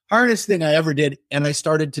easy. Hardest thing I ever did. And I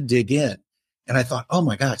started to dig in. And I thought, oh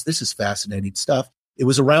my gosh, this is fascinating stuff. It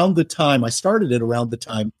was around the time, I started it around the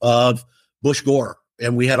time of Bush Gore.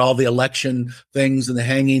 And we had all the election things and the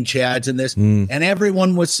hanging chads and this. And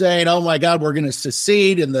everyone was saying, oh my God, we're going to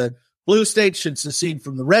secede. And the blue states should secede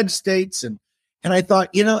from the red states. And I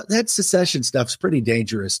thought, that secession stuff's pretty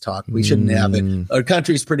dangerous talk. We shouldn't have it. Our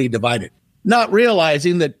country's pretty divided. Not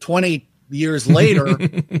realizing that 20 years later,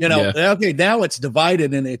 okay, now it's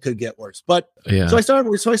divided and it could get worse. But so I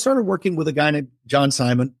started working with a guy named John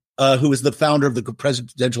Simon, who was the founder of the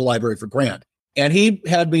Presidential Library for Grant. And he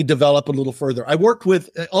had me develop a little further. I worked with,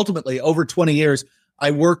 ultimately, over 20 years,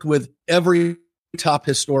 I worked with every top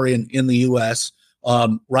historian in the U.S.,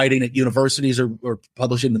 writing at universities or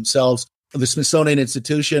publishing themselves. The Smithsonian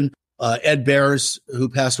Institution, Ed Bears, who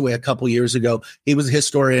passed away a couple years ago, he was a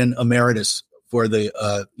historian emeritus for the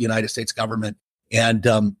United States government. And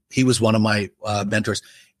he was one of my mentors.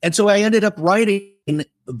 And so I ended up writing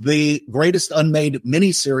the greatest unmade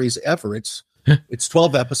miniseries ever. It's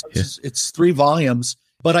 12 episodes. Yeah. It's 3 volumes,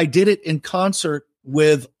 but I did it in concert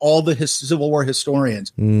with all the Civil War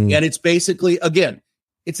historians. And it's basically, again,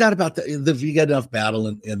 it's not about you get enough battle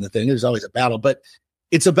in the thing. There's always a battle, but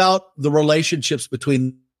it's about the relationships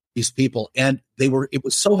between these people. And it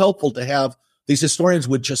was so helpful to have these historians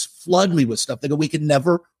would just flood me with stuff. They go, we could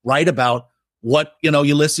never write about what,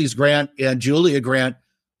 Ulysses Grant and Julia Grant,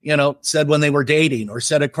 said when they were dating or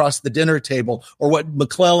said across the dinner table, or what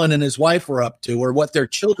McClellan and his wife were up to, or what their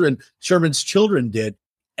children, Sherman's children did.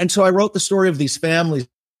 And so I wrote the story of these families,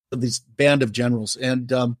 of these band of generals.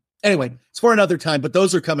 And anyway, it's for another time, but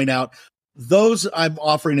those are coming out. Those I'm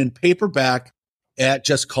offering in paperback at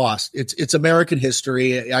just cost. It's American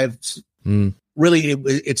history. Really,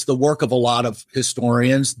 it's the work of a lot of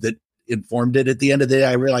historians that informed it. At the end of the day,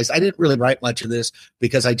 I realized I didn't really write much of this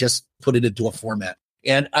because I just put it into a format.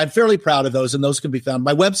 And I'm fairly proud of those, and those can be found.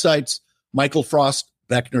 My website's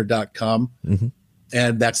michaelfrostbeckner.com,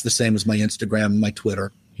 and that's the same as my Instagram and my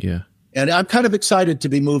Twitter. Yeah. And I'm kind of excited to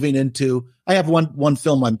be moving into, I have one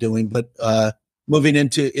film I'm doing, but moving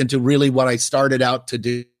into really what I started out to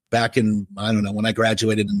do back in, I don't know, when I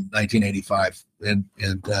graduated in 1985.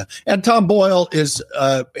 And Tom Boyle is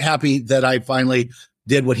happy that I finally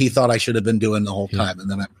did what he thought I should have been doing the whole time. And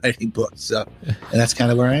then I'm writing books. So, and that's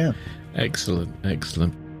kind of where I am. Excellent.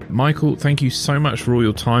 Michael, thank you so much for all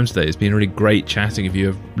your time today. It's been really great chatting with you.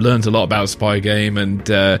 I've learned a lot about Spy Game and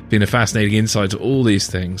been a fascinating insight to all these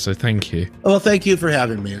things. So thank you. Well, thank you for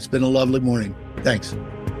having me. It's been a lovely morning. Thanks.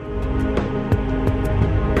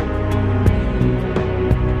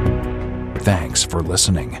 Thanks for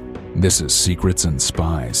listening. This is Secrets and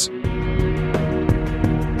Spies.